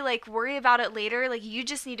ambiguity. Like worry about it later. Like you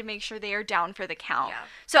just need to make sure they are down for the count. Yeah.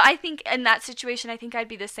 So I think in that situation, I think I'd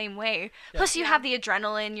be the same way. Plus, you Yeah. have the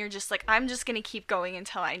adrenaline. You're just like, I'm just gonna keep going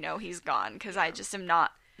until I know he's gone because I just am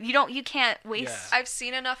not. You can't waste. Yeah. I've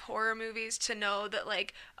seen enough horror movies to know that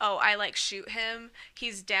like, oh, I like shoot him,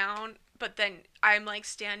 he's down, but then I'm like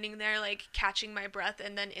standing there like catching my breath,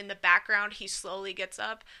 and then in the background he slowly gets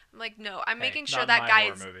up. I'm like, no, I'm Hey, making not sure in that my guy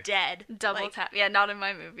horror is movie. dead. Double Like, tap. Yeah, not in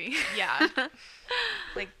my movie. Yeah.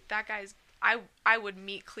 Like that guy's. I would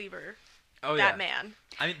meet Cleaver. Oh that yeah. man.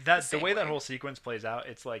 I mean, the same way that way. whole sequence plays out,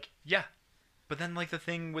 it's like, yeah, but then like the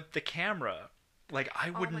thing with the camera, like I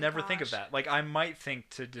would Oh my never think of gosh. that. Like I might think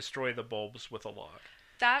to destroy the bulbs with a log,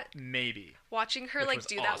 That maybe. watching her Which like was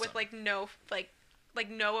do that with awesome. like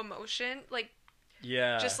no emotion, like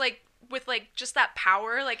Yeah. just like with like just that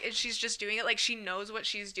power, like and she's just doing it like she knows what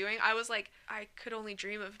she's doing. I was like, I could only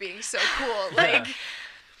dream of being so cool. Like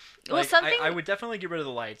Well, Like, something- I would definitely get rid of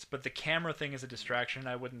the lights, but the camera thing is a distraction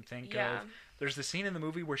I wouldn't think Yeah. of. There's the scene in the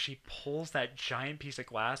movie where she pulls that giant piece of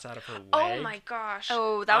glass out of her leg. oh my gosh.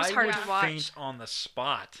 Oh, that was I hard would to watch. faint on the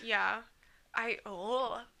spot. Yeah.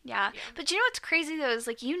 Yeah. Yeah. But you know what's crazy though is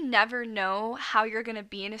like you never know how you're gonna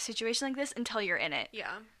be in a situation like this until you're in it.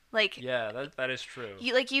 Yeah. Like Yeah, that is true.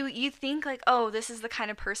 you think like, oh, this is the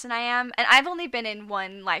kind of person I am. And I've only been in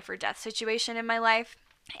one life or death situation in my life,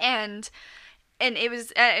 and it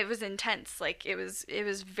was intense. Like it was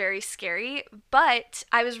very scary. But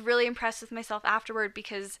I was really impressed with myself afterward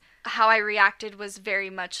because how I reacted was very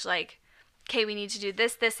much like, okay, we need to do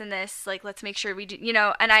this, this, and this. Like, let's make sure we do, you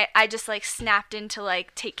know, and I just, like, snapped into,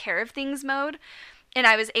 like, take care of things mode. And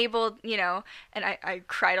I was able, you know, and I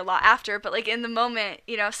cried a lot after, but, like, in the moment,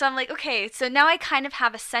 you know, so I'm like, okay, so now I kind of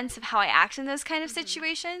have a sense of how I act in those kind of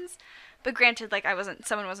situations. But granted, like,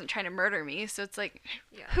 someone wasn't trying to murder me, so it's like,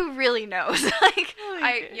 Yeah. who really knows? Like,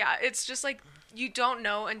 It's just like you don't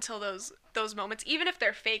know until those moments, even if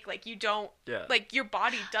they're fake. Like you don't, Yeah. like your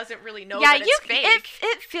body doesn't really know yeah, that it's fake.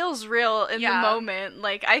 it feels real in the Yeah. moment.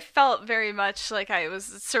 Like I felt very much like I was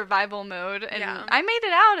survival mode, and Yeah. I made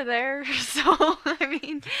it out of there. So I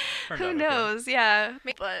mean, Turned who out okay. knows? Yeah,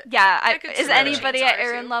 But yeah. I could Is see anybody that. at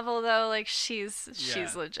Erin Chainsaw, level though? Like she's Yeah.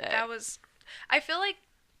 legit. that was, I feel like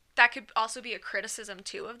that could also be a criticism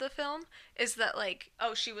too of the film, is that like,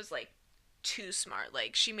 oh, she was like too smart.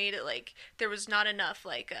 Like she made it like there was not enough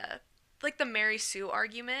like the Mary Sue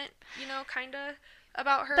argument, you know, kind of.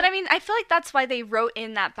 about her. But I mean, I feel like that's why they wrote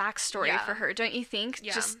in that backstory Yeah. for her, don't you think?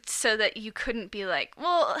 Yeah. Just so that you couldn't be like,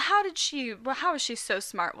 well, how is she so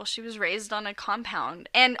smart? Well, she was raised on a compound.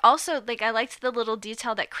 And also, like, I liked the little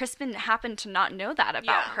detail that Crispin happened to not know that about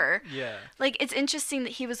Yeah. her. Yeah. Like, it's interesting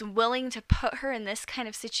that he was willing to put her in this kind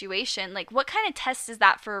of situation. Like, what kind of test is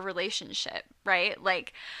that for a relationship, right?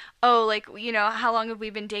 Like, oh, like, you know, how long have we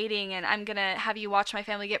been dating, and I'm gonna have you watch my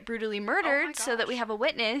family get brutally murdered so that we gosh. have a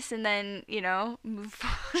witness, and then, you know, move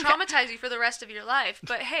traumatize you for the rest of your life.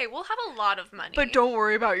 But hey, we'll have a lot of money. But don't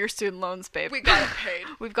worry about your student loans, babe. We got it paid.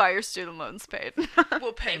 We've got your student loans paid.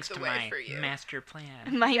 We'll pave Thanks the to way my for you. master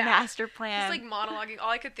plan. My Yeah. master plan. He's like monologuing. All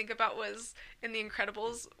I could think about was in The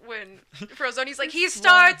Incredibles when Frozoni's like, he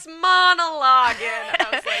starts monologuing. I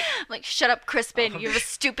was like, Like, shut up, Crispin. You have a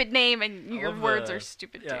stupid name, and I your love words the- are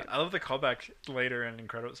stupid Yeah, too. I love the callback later in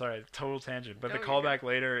Incredibles. Sorry, total tangent. But No, the you're good. callback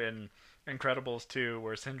later in Incredibles 2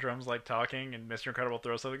 where Syndrome's like talking and Mr. Incredible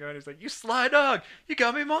throws something at him. He's like, "You sly dog! You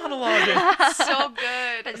got me monologuing." so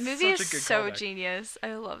good. That movie such is a good so callback. genius.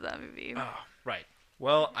 I love that movie. Oh, right.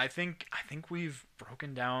 Well, I think we've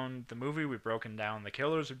broken down the movie. We've broken down the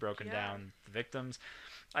killers. We've broken Yeah. down the victims.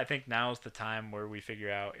 I think now's the time where we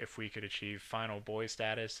figure out if we could achieve final boy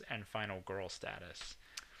status and final girl status.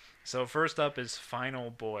 So first up is final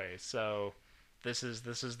boy. So this is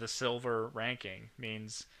the silver ranking.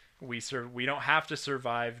 Means we don't have to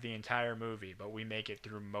survive the entire movie, but we make it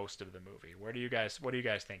through most of the movie. What do you guys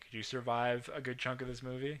think? Could you survive a good chunk of this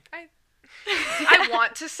movie? I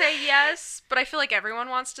want to say yes, but I feel like everyone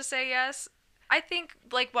wants to say yes. I think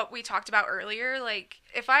like what we talked about earlier, like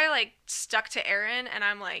if I like stuck to Aaron and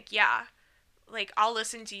I'm like, yeah, like I'll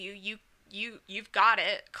listen to you. You've got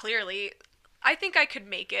it, clearly. I think I could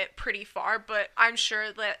make it pretty far, but I'm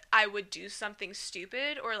sure that I would do something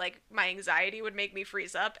stupid or like my anxiety would make me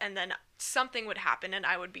freeze up and then something would happen and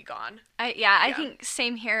I would be gone. I Yeah. think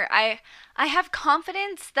same here. I have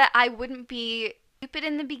confidence that I wouldn't be stupid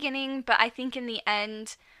in the beginning, but I think in the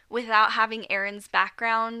end, without having Aaron's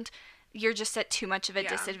background, you're just at too much of a Yeah.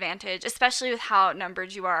 disadvantage, especially with how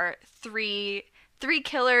outnumbered you are. Three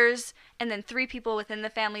killers and then 3 people within the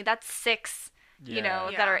family. That's 6, you know,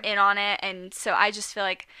 Yeah. that are in on it. And so I just feel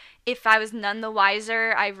like if I was none the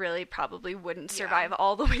wiser, I really probably wouldn't survive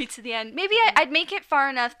all the way to the end. Maybe I'd make it far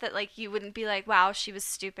enough that like you wouldn't be like, wow, she was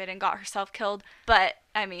stupid and got herself killed. But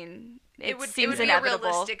I mean, it seems be inevitable. a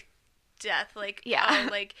realistic death. Like, Yeah.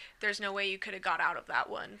 oh, like there's no way you could have got out of that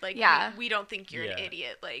one. Like, Yeah. we don't think you're an Yeah.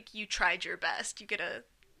 idiot. Like, you tried your best. You get a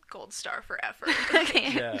gold star for effort.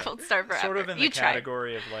 Okay, Yeah. Gold star forever. Sort of in the You tried.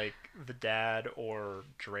 category of like the dad or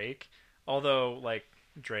Drake. Although like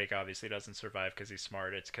Drake obviously doesn't survive because he's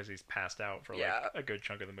smart. It's because he's passed out for Yeah. like a good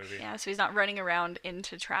chunk of the movie. Yeah, so he's not running around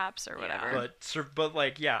into traps or Yeah. whatever. But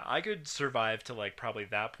like yeah, I could survive to like probably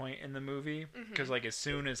that point in the movie Mm-hmm. because like as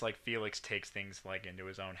soon as like Felix takes things like into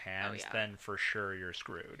his own hands, yeah. then for sure you're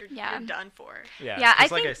screwed. Yeah. You're done for. Yeah, Yeah, I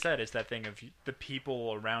 'cause like I think- said, it's that thing of the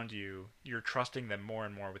people around you. You're trusting them more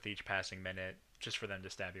and more with each passing minute, just for them to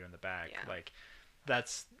stab you in the back. Yeah. Like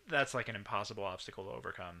that's like an impossible obstacle to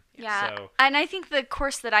overcome. Yeah, So and I think the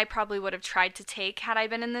course that I probably would have tried to take had I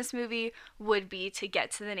been in this movie would be to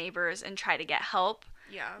get to the neighbors and try to get help.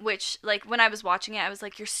 Yeah. Which, like, when I was watching it, I was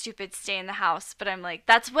like, you're stupid, stay in the house. But I'm like,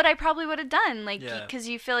 that's what I probably would have done. Like, Yeah. because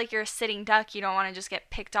you feel like you're a sitting duck. You don't want to just get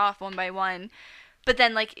picked off one by one. But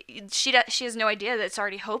then, like, she has no idea that it's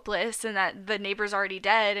already hopeless and that the neighbor's already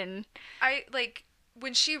dead. And I like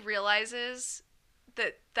when she realizes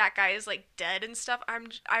that guy is like dead and stuff.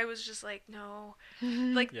 I was just like, no,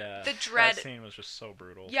 like yeah, the dread. That scene was just so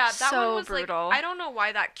brutal. Yeah, that So one was brutal. like I don't know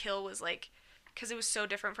why that kill was like because it was so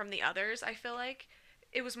different from the others. I feel like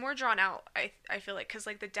it was more drawn out. I feel like because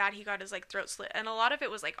like the dad he got his like throat slit and a lot of it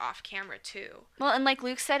was like off camera too. well, and like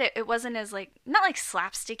Luke said, it wasn't as like not like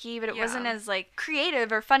slapsticky, but it Yeah. wasn't as like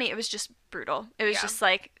creative or funny. It was just brutal. It was Yeah. just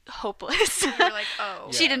like hopeless. You're like, oh,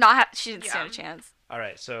 She Yeah. did not have. She didn't Yeah. stand a chance. All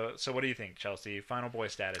right, so what do you think, Chelsea? Final boy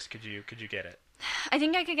status? Could you get it? I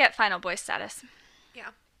think I could get final boy status.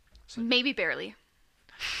 yeah, Maybe barely.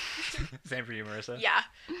 Same for you, Marissa. yeah.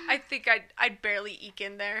 I think I'd barely eke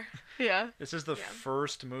in there. Yeah. This is the Yeah.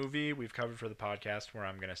 first movie we've covered for the podcast where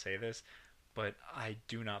I'm gonna say this, but I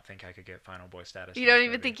do not think I could get final boy status. You in don't this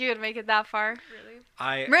even movie. think you would make it that far? Really?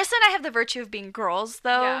 I Marissa and I have the virtue of being girls,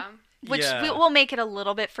 though, Yeah. which Yeah. we'll make it a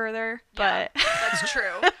little bit further. Yeah, But that's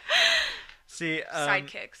true. see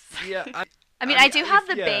Sidekicks. Yeah, I mean, I I mean, do have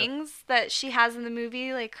the yeah. bangs that she has in the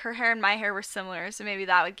movie. Like, her hair and my hair were similar, so maybe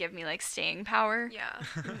that would give me, like, staying power. Yeah.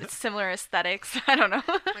 It's similar aesthetics. I don't know.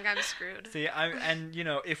 Like, I'm screwed. See, and you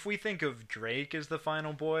know, if we think of Drake as the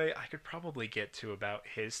final boy, I could probably get to about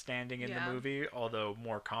his standing in Yeah. the movie, although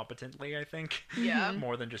more competently, I think. Yeah.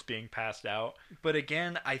 More than just being passed out. But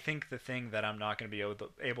again, I think the thing that I'm not going to be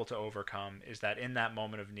able to overcome is that in that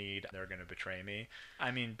moment of need, they're going to betray me.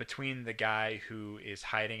 I mean, between the guy who is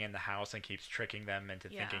hiding in the house and keeps tricking them into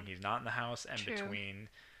Yeah. thinking he's not in the house, and True. between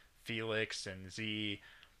Felix and Z,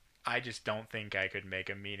 I just don't think I could make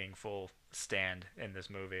a meaningful stand in this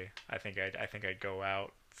movie. I think I'd go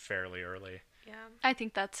out fairly early. Yeah. I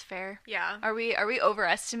think that's fair. Yeah. Are we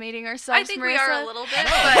overestimating ourselves, I think Marissa? we are a little bit,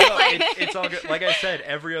 No, but like, it's all good. Like I said,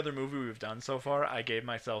 every other movie we've done so far, I gave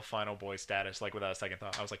myself final boy status, like without a second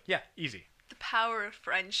thought. I was like, yeah, easy. the power of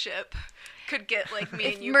friendship could get like me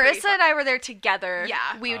If and you. pretty Marissa and I were there together,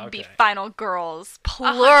 Yeah. we would be Okay. final girls,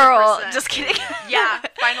 plural. 100%. Just kidding. Yeah,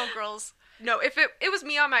 final girls. No, if it was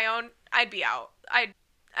me on my own, I'd be out. I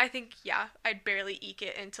think I'd barely eke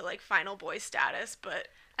it into like final boy status, but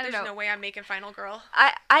I don't there's know. no way I'm making final girl.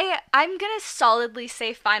 I'm gonna solidly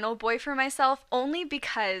say final boy for myself, only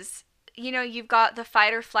because, you know, you've got the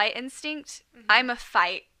fight or flight instinct. Mm-hmm. I'm a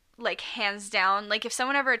fight, like, hands down. Like, if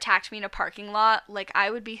someone ever attacked me in a parking lot, like, I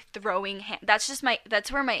would be throwing that's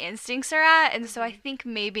where my instincts are at, and so I Mm-hmm. think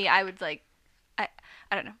maybe I would, like, I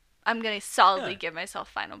don't know. I'm gonna solidly Yeah. give myself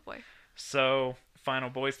final boy. So, final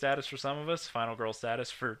boy status for some of us, final girl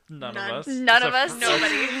status for none None. of us. None It's of a us. fir-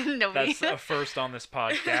 Nobody. Nobody. That's a first on this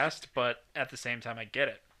podcast, but at the same time, I get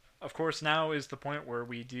it. Of course, now is the point where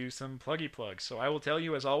we do some pluggy plugs. So I will tell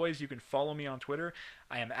you, as always, you can follow me on Twitter.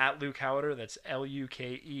 I am at Luke Howiter. That's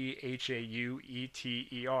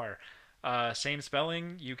LUKEHAUETER. Same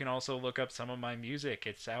spelling. You can also look up some of my music.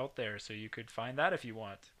 It's out there, so you could find that if you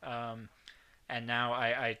want. And now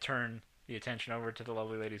I turn the attention over to the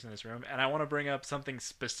lovely ladies in this room, and I want to bring up something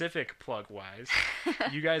specific plug-wise.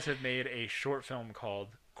 You guys have made a short film called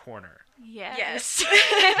Corner. Yes.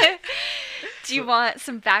 Yes. Do you want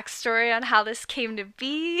some backstory on how this came to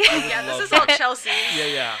be? Yeah, this love is all that. Chelsea.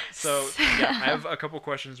 Yeah. So, yeah, I have a couple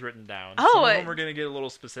questions written down. Oh, Some of them are going to get a little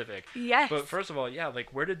specific. Yes. But first of all, yeah,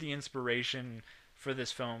 like, where did the inspiration for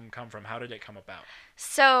this film come from? How did it come about?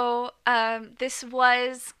 So, this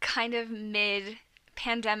was kind of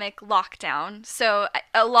mid-pandemic lockdown. So,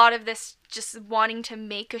 a lot of this just wanting to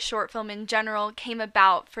make a short film in general came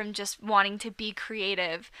about from just wanting to be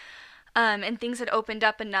creative. And things had opened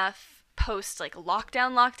up enough post, like,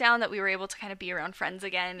 lockdown that we were able to kind of be around friends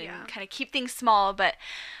again and Yeah. kind of keep things small. But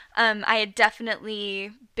I had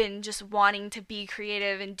definitely been just wanting to be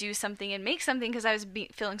creative and do something and make something because I was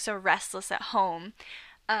feeling so restless at home.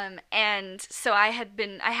 And so I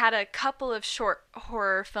had a couple of short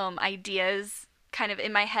horror film ideas kind of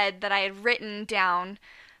in my head that I had written down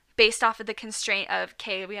based off of the constraint of,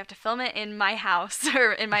 okay, we have to film it in my house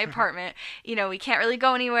or in my apartment. You know, we can't really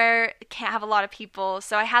go anywhere, can't have a lot of people.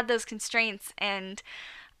 So I had those constraints, and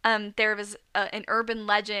there was an urban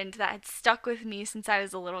legend that had stuck with me since I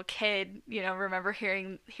was a little kid. You know, remember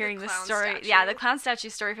hearing the clown story. statue. Yeah, the clown statue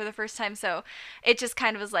story for the first time. So it just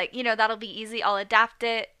kind of was like, you know, that'll be easy. I'll adapt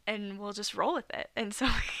it, and we'll just roll with it. And so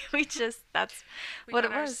that's We what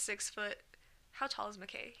got it our was. 6 foot. How tall is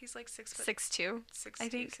McKay? He's like 6 foot. 6'2", 6'2", I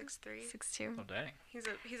think. 6'3". 6'2". Oh, dang.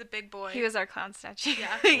 He's a big boy. He was our clown statue.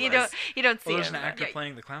 Yeah, you he don't was. you don't see Well, there's him. an actor Yeah.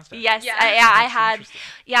 playing the clown statue. Yes, Yeah. I That's had. interesting.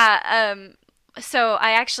 Yeah. So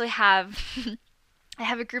I actually have. I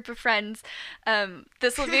have a group of friends.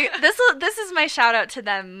 This is my shout out to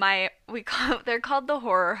them. They're called the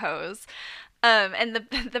Horror Hose. And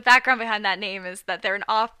the background behind that name is that they're an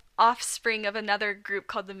offspring of another group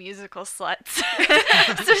called the Musical Sluts.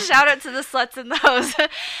 So shout out to the Sluts and the Hose.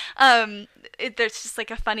 There's just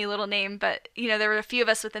like a funny little name, but you know, there were a few of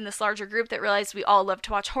us within this larger group that realized we all loved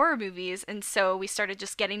to watch horror movies, and so we started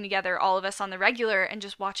just getting together, all of us on the regular, and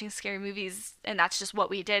just watching scary movies, and that's just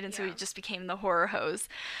what we did, and so we Yeah. just became the Horror Hose.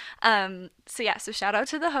 So shout out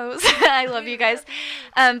to the Hose. I love you guys.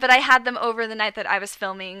 But I had them over the night that I was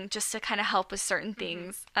filming just to kind of help with certain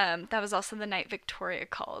things. That was also the night Victoria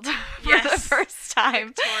called for the Yes. first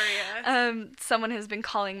time. Victoria. Someone has been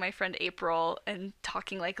calling my friend April and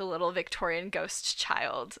talking like a little Victorian ghost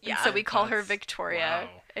child. And Yeah. so we call her That's- Victoria.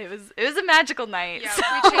 wow. It was a magical night. Yeah,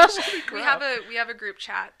 so- we changed. We have a group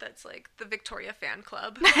chat that's like the Victoria fan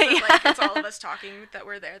club. But, like it's all of us talking that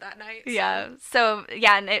were there that night. So. Yeah. So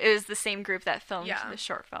yeah, and it was the same group that filmed Yeah. the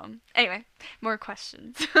short film. Anyway, more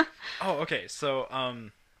questions. Oh, okay. So,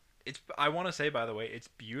 I want to say, by the way, it's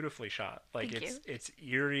beautifully shot. Like, Thank it's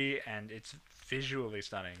eerie and it's visually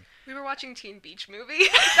stunning. We were watching Teen Beach Movie.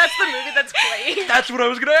 That's the movie that's playing. That's what I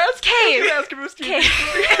was gonna ask. Okay. I was gonna ask if it was Teen Beach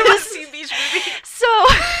Movie. It was Teen Beach Movie. So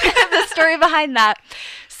the story behind that.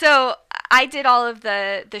 So I did all of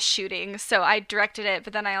the shooting. So I directed it,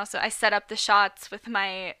 but then I set up the shots with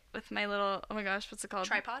my little, oh my gosh, what's it called?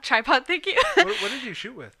 Tripod? Tripod, thank you. What did you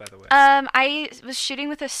shoot with, by the way? I was shooting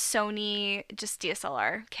with a Sony just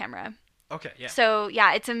DSLR camera. Okay, yeah. So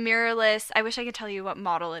yeah, it's a mirrorless. I wish I could tell you what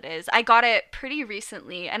model it is. I got it pretty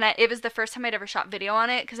recently, and it was the first time I'd ever shot video on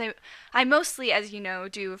it because I mostly, as you know,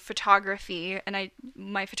 do photography, and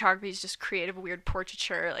my photography is just creative, weird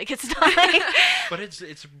portraiture. Like it's not like. But it's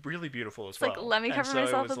really beautiful as It's well. like, let me And cover so it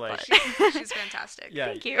myself was with like, blood. She's fantastic. yeah,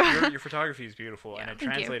 Thank you. Your photography is beautiful, and it Thank you.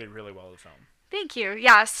 translated really well to film. Thank you.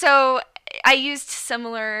 Yeah, so I used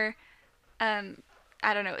similar.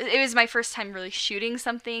 I don't know. It was my first time really shooting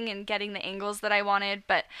something and getting the angles that I wanted,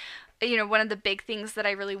 but one of the big things that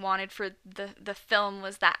I really wanted for the film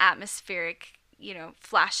was that atmospheric,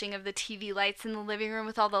 flashing of the TV lights in the living room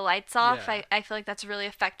with all the lights off. Yeah. I feel like that's really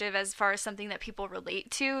effective as far as something that people relate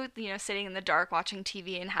to, sitting in the dark watching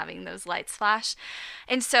TV and having those lights flash.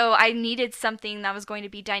 And so I needed something that was going to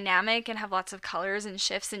be dynamic and have lots of colors and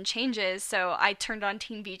shifts and changes. So I turned on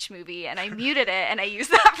Teen Beach Movie and I muted it and I used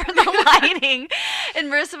that for the lighting.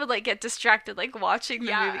 And Marissa would get distracted watching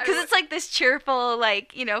the movie because it's this cheerful,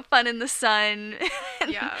 fun in the sun.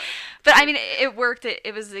 Yeah. But I mean, it worked.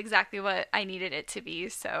 It was exactly what I needed it to be,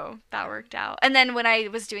 so that worked out. And then when I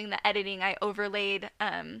was doing the editing, I overlaid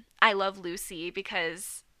I Love Lucy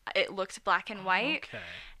because it looked black and white. Okay.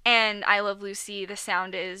 And I Love Lucy, the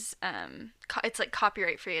sound is it's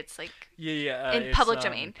copyright free. It's Yeah. in It's, public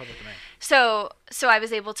domain. Public domain. So I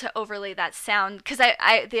was able to overlay that sound because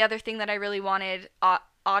I the other thing that I really wanted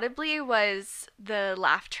audibly was the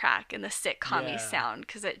laugh track and the sitcom-y sound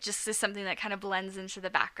because it just is something that kind of blends into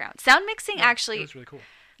the background. Sound mixing actually. It was really cool.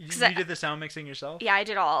 You 'cause did the sound mixing yourself? Yeah, I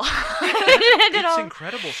did all. I did It's all.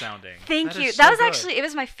 incredible sounding. Thank you. Is That so was good. actually, it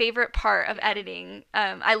was my favorite part of editing.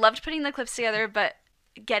 I loved putting the clips together, but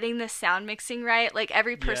getting the sound mixing right,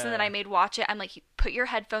 every person that Yeah. I made watch it, I'm like, put your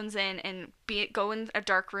headphones in and go in a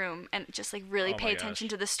dark room and just really Oh pay my attention gosh.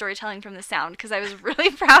 to the storytelling from the sound because I was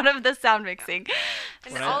really proud of the sound mixing.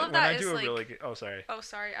 And When all I, of when I that do is a really good, oh sorry. Oh,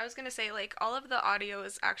 sorry. I was gonna say all of the audio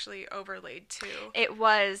is actually overlaid too. It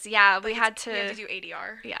was, yeah, we had We had to, to do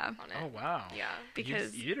ADR. yeah, On it. Oh wow. Yeah.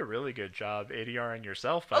 because you did a really good job ADRing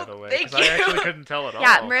yourself, by Oh, the way, thank because I you. actually couldn't tell at all.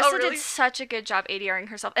 yeah, Marissa Oh, really? did such a good job ADRing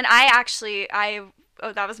herself, and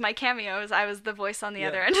oh, that was my cameos. I was the voice on the Yeah.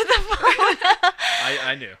 other end of the phone.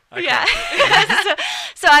 I knew. I Yeah. caught it.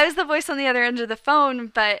 so I was the voice on the other end of the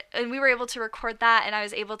phone, and we were able to record that, and I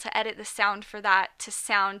was able to edit the sound for that to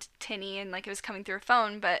sound tinny and like it was coming through a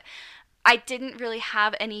phone, but I didn't really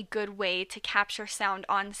have any good way to capture sound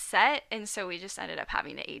on set, and so we just ended up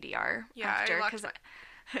having to ADR Yeah, after.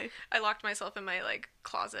 I locked myself in my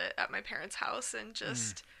closet at my parents' house and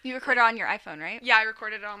just You recorded on your iPhone, right? yeah, I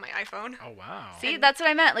recorded it on my iPhone. Oh wow. See, that's what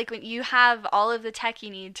I meant. When you have all of the tech you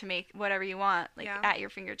need to make whatever you want, Yeah. at your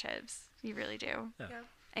fingertips, you really do. Yeah. Yeah.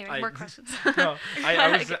 Anyway, more questions. No,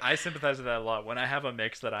 I sympathize with that a lot. When I have a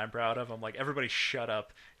mix that I'm proud of, I'm like, everybody shut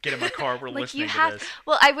up, get in my car, we're listening to this.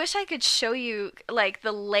 Well, I wish I could show you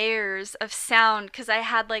the layers of sound because I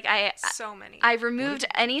had So many. I removed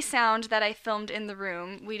any sound that I filmed in the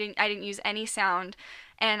room. I didn't use any sound.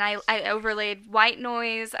 And I overlaid white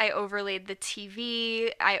noise. I overlaid the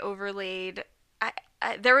TV. I overlaid.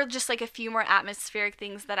 There were just a few more atmospheric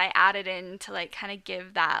things that I added in to kind of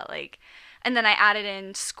give that and then I added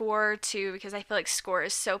in score too because I feel like score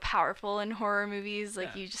is so powerful in horror movies. Yeah.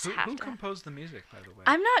 You just who, have who to. composed the music, by the way?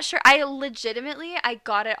 I'm not sure. I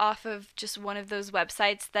got it off of just one of those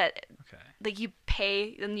websites that Okay. you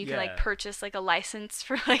pay and you can Yeah. purchase a license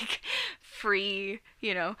for free,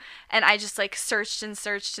 and I just searched and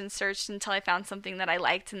searched and searched until I found something that I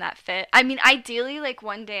liked and that fit. I mean, ideally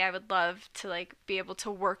one day I would love to be able to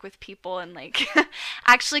work with people and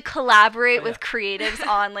actually collaborate Oh, with yeah. creatives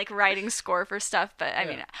on like score for stuff, but I Yeah.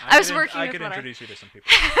 mean, I was could- working I with could what introduce you to some people.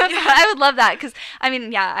 I would love that because I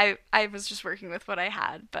mean, yeah, I was just working with what I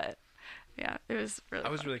had, but yeah, it was really. I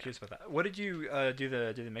was fun. really curious about that. What did you do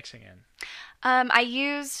the mixing in? I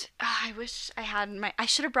used. I wish I had I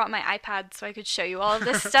should have brought my iPad so I could show you all of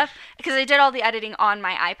this stuff because I did all the editing on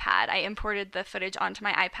my iPad. I imported the footage onto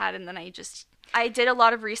my iPad and then I did a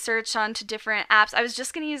lot of research onto different apps. I was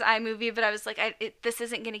just going to use iMovie, but I was like, this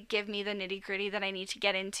isn't going to give me the nitty gritty that I need to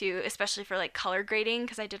get into, especially for color grading,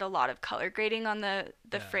 because I did a lot of color grading on the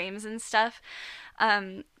frames and stuff.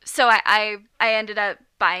 So I ended up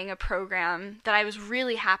buying a program that I was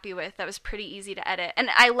really happy with that was pretty easy to edit. And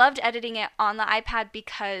I loved editing it on the iPad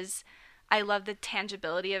because I love the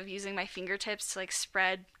tangibility of using my fingertips to like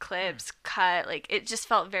spread clips, cut. Like it just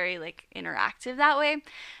felt very like interactive that way,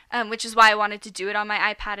 which is why I wanted to do it on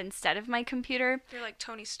my iPad instead of my computer. You're like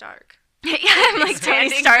Tony Stark. Yeah, I'm like Tony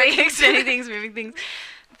Expanding Stark, things. expanding things, moving things.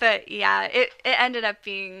 But yeah, it ended up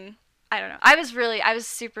being, I don't know. I was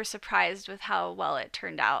super surprised with how well it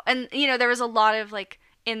turned out. And, you know, there was a lot of like,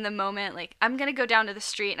 in the moment, like, I'm going to go down to the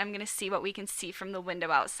street and I'm going to see what we can see from the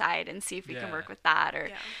window outside and see if we can work with that. Or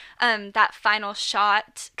that final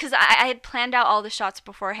shot, because I had planned out all the shots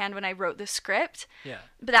beforehand when I wrote the script. Yeah.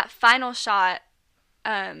 But that final shot,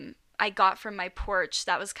 I got from my porch.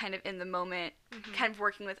 That was kind of in the moment, kind of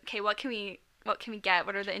working with, okay, what can we get?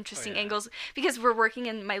 What are the interesting angles? Because we're working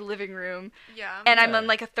in my living room. Yeah. And I'm on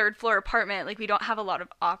like a 3rd floor apartment. Like we don't have a lot of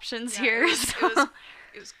options here. It was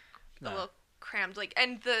a little crammed. Like,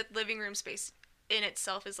 and the living room space in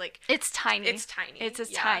itself is like, it's tiny. It's tiny. It's a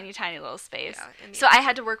tiny little space. Yeah, so I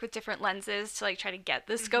had to work with different lenses to like try to get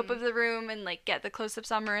the scope of the room and like get the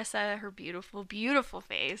close-ups on Marissa, her beautiful, beautiful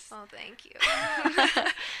face. Oh, thank you.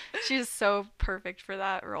 She was so perfect for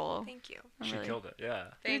that role. Thank you. She killed it. Yeah.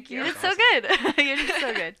 Thank You you. did so good. You did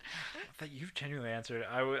so good. But you've genuinely answered.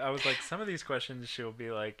 I was like, some of these questions she'll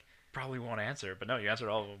be like, probably won't answer, but no, you answered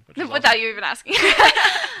all of them. Which is Without awesome. you even asking.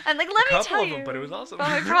 I'm like, let me couple tell of you them, but it was awesome.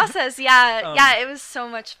 about my process. Yeah, Um, it was so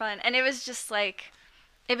much fun. And it was just like,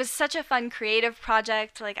 it was such a fun creative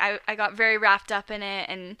project. Like I got very wrapped up in it,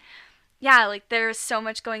 and yeah, like there was so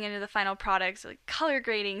much going into the final product, like color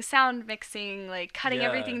grading, sound mixing, like cutting Yeah.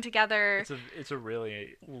 everything together. It's a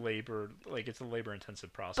really it's a labor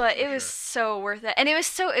intensive process. But for it was sure. so worth it. And it was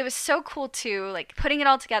so cool too, like putting it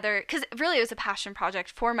all together, because really it was a passion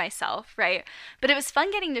project for myself, right? But it was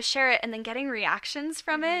fun getting to share it and then getting reactions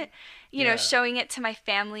from it, you know, Yeah. showing it to my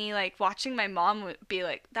family, like watching my mom would be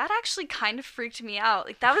like, that actually kind of freaked me out.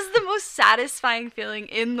 Like that was the most satisfying feeling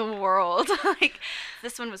in the world. Like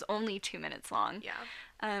this one was only 2 minutes long.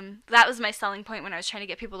 Yeah. That was my selling point when I was trying to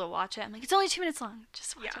get people to watch it. I'm like, it's only 2 minutes long.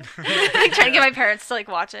 Just watch Yeah. it. Like trying to get my parents to like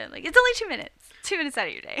watch it. Like it's only 2 minutes. 2 minutes out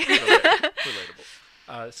of your day.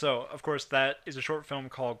 Relatable. So, of course, that is a short film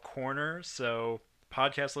called Corner. So,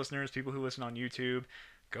 podcast listeners, people who listen on YouTube,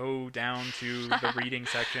 go down to the reading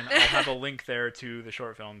section. I'll have a link there to the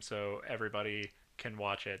short film so everybody can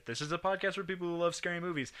watch it. This is a podcast for people who love scary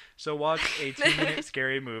movies. So watch a 2-minute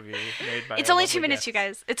scary movie made by It's our only lovely 2 minutes, guests. you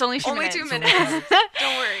guys. It's only 2 Only minutes. 2 minutes.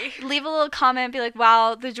 Don't worry. Leave a little comment, be like,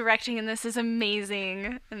 wow, the directing in this is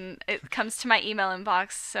amazing. And it comes to my email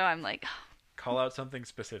inbox, so I'm like, Call out something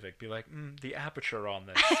specific. Be like, the aperture on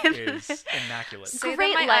this is immaculate. Say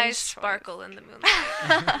Great that my lens eyes choice. sparkle in the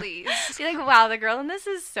moonlight, please. be like, wow, the girl in this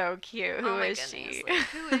is so cute. Oh Who my is goodness, she? like,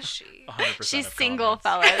 who is she? 100% She's of single,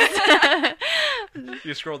 comments. fellas.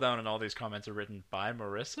 You scroll down and all these comments are written by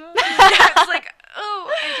Marissa? It's like,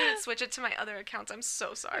 oh, I didn't switch it to my other accounts. I'm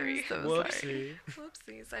so sorry. So Whoopsie. sorry.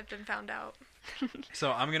 Whoopsies, I've been found out.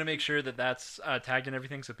 So I'm gonna make sure that that's tagged in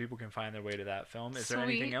everything so people can find their way to that film. Is there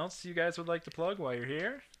anything Sweet. else you guys would like to plug while you're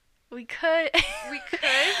here? We could. We could.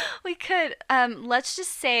 We could. Let's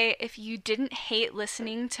just say if you didn't hate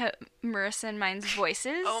listening to Marissa and mine's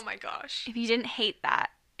voices, Oh my gosh. if you didn't hate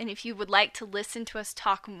that, and if you would like to listen to us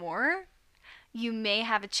talk more, you may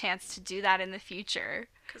have a chance to do that in the future.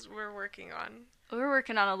 Because we're working on. We're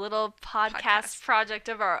working on a little podcast Podcast. project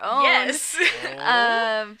of our own. Yes.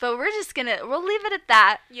 But we'll leave it at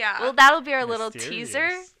that. Yeah. Well, that'll be our little teaser.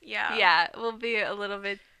 Mysterious. Yeah. Yeah, we'll be a little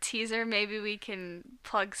bit teaser. Maybe we can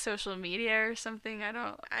plug social media or something. I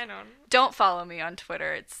don't. Don't follow me on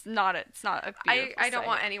Twitter. It's not a beautiful I don't site.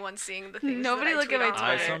 want anyone seeing the things. Nobody that I look at tweet my on.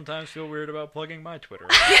 I Twitter. sometimes feel weird about plugging my Twitter.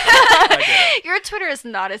 I get it. Your Twitter is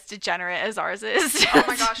not as degenerate as ours is. Oh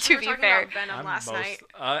my gosh. to we be were talking fair. about Venom I'm last most- night.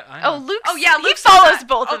 I Oh, know. Luke. Oh yeah, he Luke saw follows that.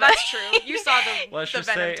 both Oh, of us. that's true. You saw the. Let's the just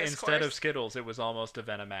Venom say discourse. instead of Skittles, it was almost a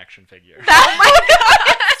Venom action figure. Oh my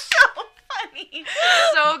god, that's so funny.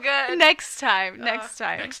 so good. Next time. Next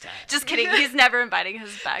time. Next time. Just kidding. He's never inviting us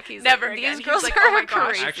back. He's Never like, again. These He's girls like, are oh my gosh.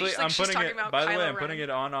 crazy. Actually, She's I'm like, she's putting talking it. about By the way, Kylo I'm putting Ren. it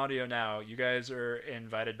on audio now. You guys are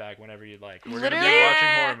invited back whenever you'd like. We're Literally, gonna be watching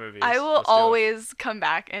horror movies. I will Let's do it. always come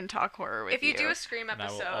back and talk horror with If you do a Scream And I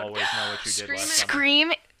will episode, always know what you did Scream last is- summer.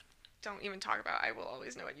 Scream. don't even talk about. I will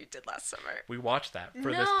always know what you did last summer. We watched that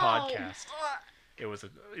for this No. podcast. It was.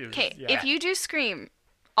 Okay, Yeah. if you do Scream,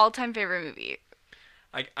 all-time favorite movie.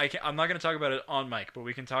 I'm not gonna talk about it on mic, but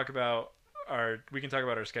we can talk about our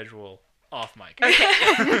schedule off mic.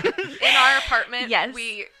 In our apartment, Yes.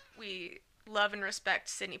 we love and respect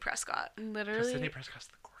Sydney Prescott. Literally, Sydney Prescott's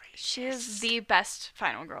the greatest. she is the best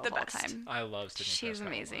final girl The of all best. time. I love Sydney She's Prescott.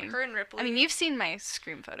 amazing. Her and Ripley. I mean, you've seen my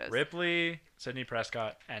Scream photos. Ripley, Sydney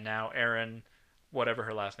Prescott, and now Erin, whatever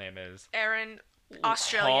her last name is. Erin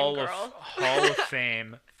Australian girl. Hall of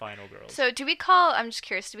Fame final girls. So I'm just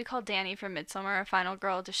curious, do we call Danny from Midsommar a final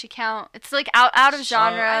girl? Does she count? It's like out of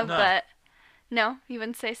genre, no. but no, you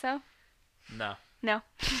wouldn't say so? No. No.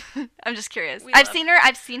 I'm just curious. We I've love- seen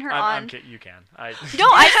her on You can. No,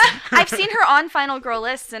 I've seen her on final girl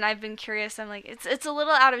lists, and I've been curious. I'm like, it's a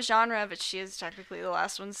little out of genre, but she is technically the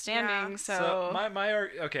last one standing. Yeah. So,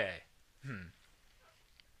 okay.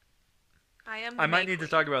 I might need to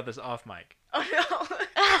talk about this off mic. Oh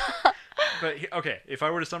no. But okay, if I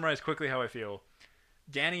were to summarize quickly how I feel,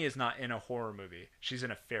 Danny is not in a horror movie. She's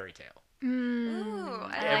in a fairy tale. Ooh, I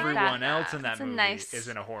like Everyone that. else in that It's a movie nice- is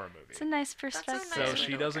in a horror movie. it's a nice perspective. So nice way she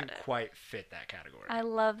to look doesn't at it. quite fit that category. I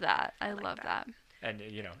love that. I like love that. that. And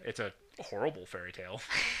it's a horrible fairy tale.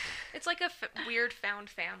 It's like a weird found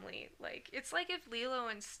family. Like it's like if Lilo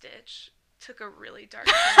and Stitch took a really dark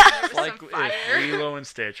turn. And there was Like some if fire. Lilo and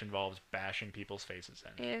Stitch involves bashing people's faces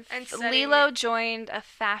in. If And setting Lilo it- joined a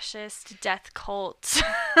fascist death cult,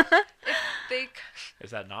 They,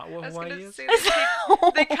 Is that not what I was Hawaii gonna is? say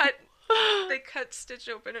they cut Stitch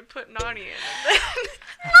open and put Nani in.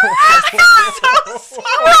 you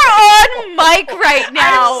are on mic right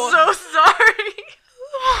now. I'm so sorry.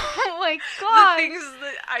 Oh my The god. things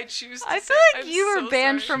that I choose to I say. feel like I'm you were so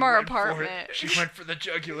banned sorry. from our Went for it. apartment. She went for the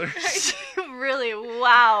jugular. Really?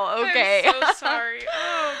 Wow. Okay. I'm so sorry.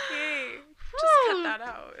 Oh, okay. Just cut that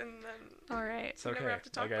out and then. All right. It's okay. Never have to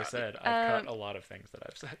talk Like I about it. said, I've cut a lot of things that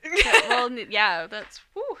I've said. Okay, well, yeah, that's.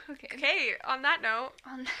 Whew, okay. Okay, on that note,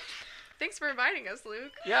 Um, thanks for inviting us,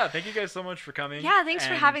 Luke. Yeah, thank you guys so much for coming. Yeah, thanks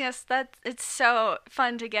for And having us. It's so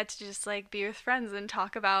fun to get to just like be with friends and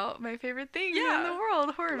talk about my favorite thing in Yeah. the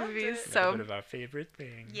world, horror Loved movies. it. a So bit of our favorite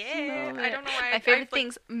things. Yeah, love I it. don't know why. my favorite I've, like,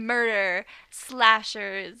 things: murder,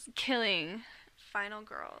 slashers, killing, Final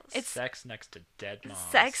Girls. It's Sex next to dead moms.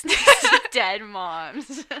 sex next to dead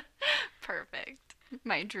moms. Perfect.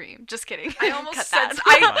 My dream. Just kidding. I almost Cut said. that.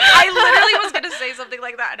 I literally was gonna say something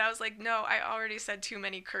like that, and I was like, no, I already said too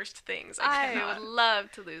many cursed things. I I cannot. would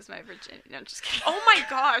love to lose my virginity. No, I'm just kidding. Oh my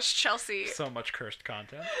gosh, Chelsea, So much cursed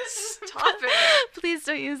content. stop it. Please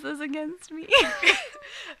don't use this against me.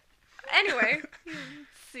 Anyway,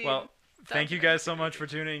 See. Well, thank you guys so much for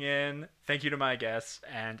tuning in. Thank you to my guests,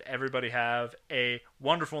 and everybody have a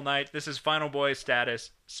wonderful night. This is Final Boy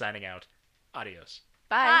Status signing out. Adios.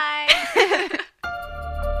 Bye. bye.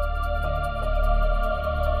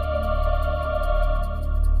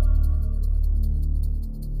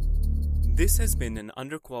 This has been an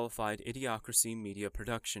Underqualified Idiocracy media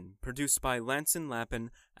production, produced by Lanson Lappin,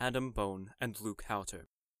 Adam Bone, and Luke Houter.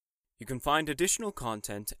 You can find additional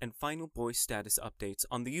content and Final Boy status updates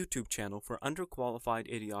on the YouTube channel for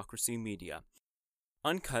Underqualified Idiocracy Media.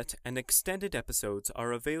 Uncut and extended episodes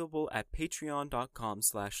are available at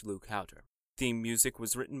patreon.com/Luke Houter. Theme music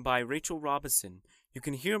was written by Rachel Robinson. You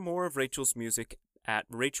can hear more of Rachel's music at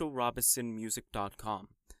rachelrobinsonmusic.com.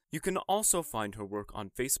 You can also find her work on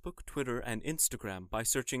Facebook, Twitter, and Instagram by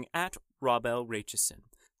searching at Robel Racheson.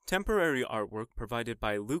 Temporary artwork provided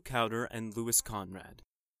by Luke Houter and Louis Conrad.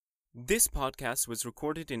 This podcast was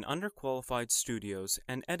recorded in Underqualified Studios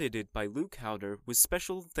and edited by Luke Houter, with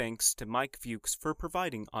special thanks to Mike Fuchs for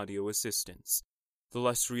providing audio assistance. The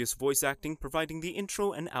illustrious voice acting providing the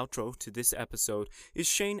intro and outro to this episode is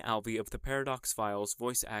Shane Alvey of the Paradox Files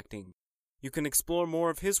voice acting. You can explore more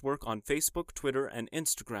of his work on Facebook, Twitter, and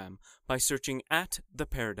Instagram by searching at The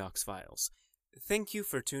Paradox Files. Thank you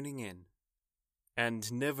for tuning in.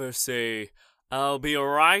 And never say, "I'll be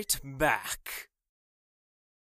right back."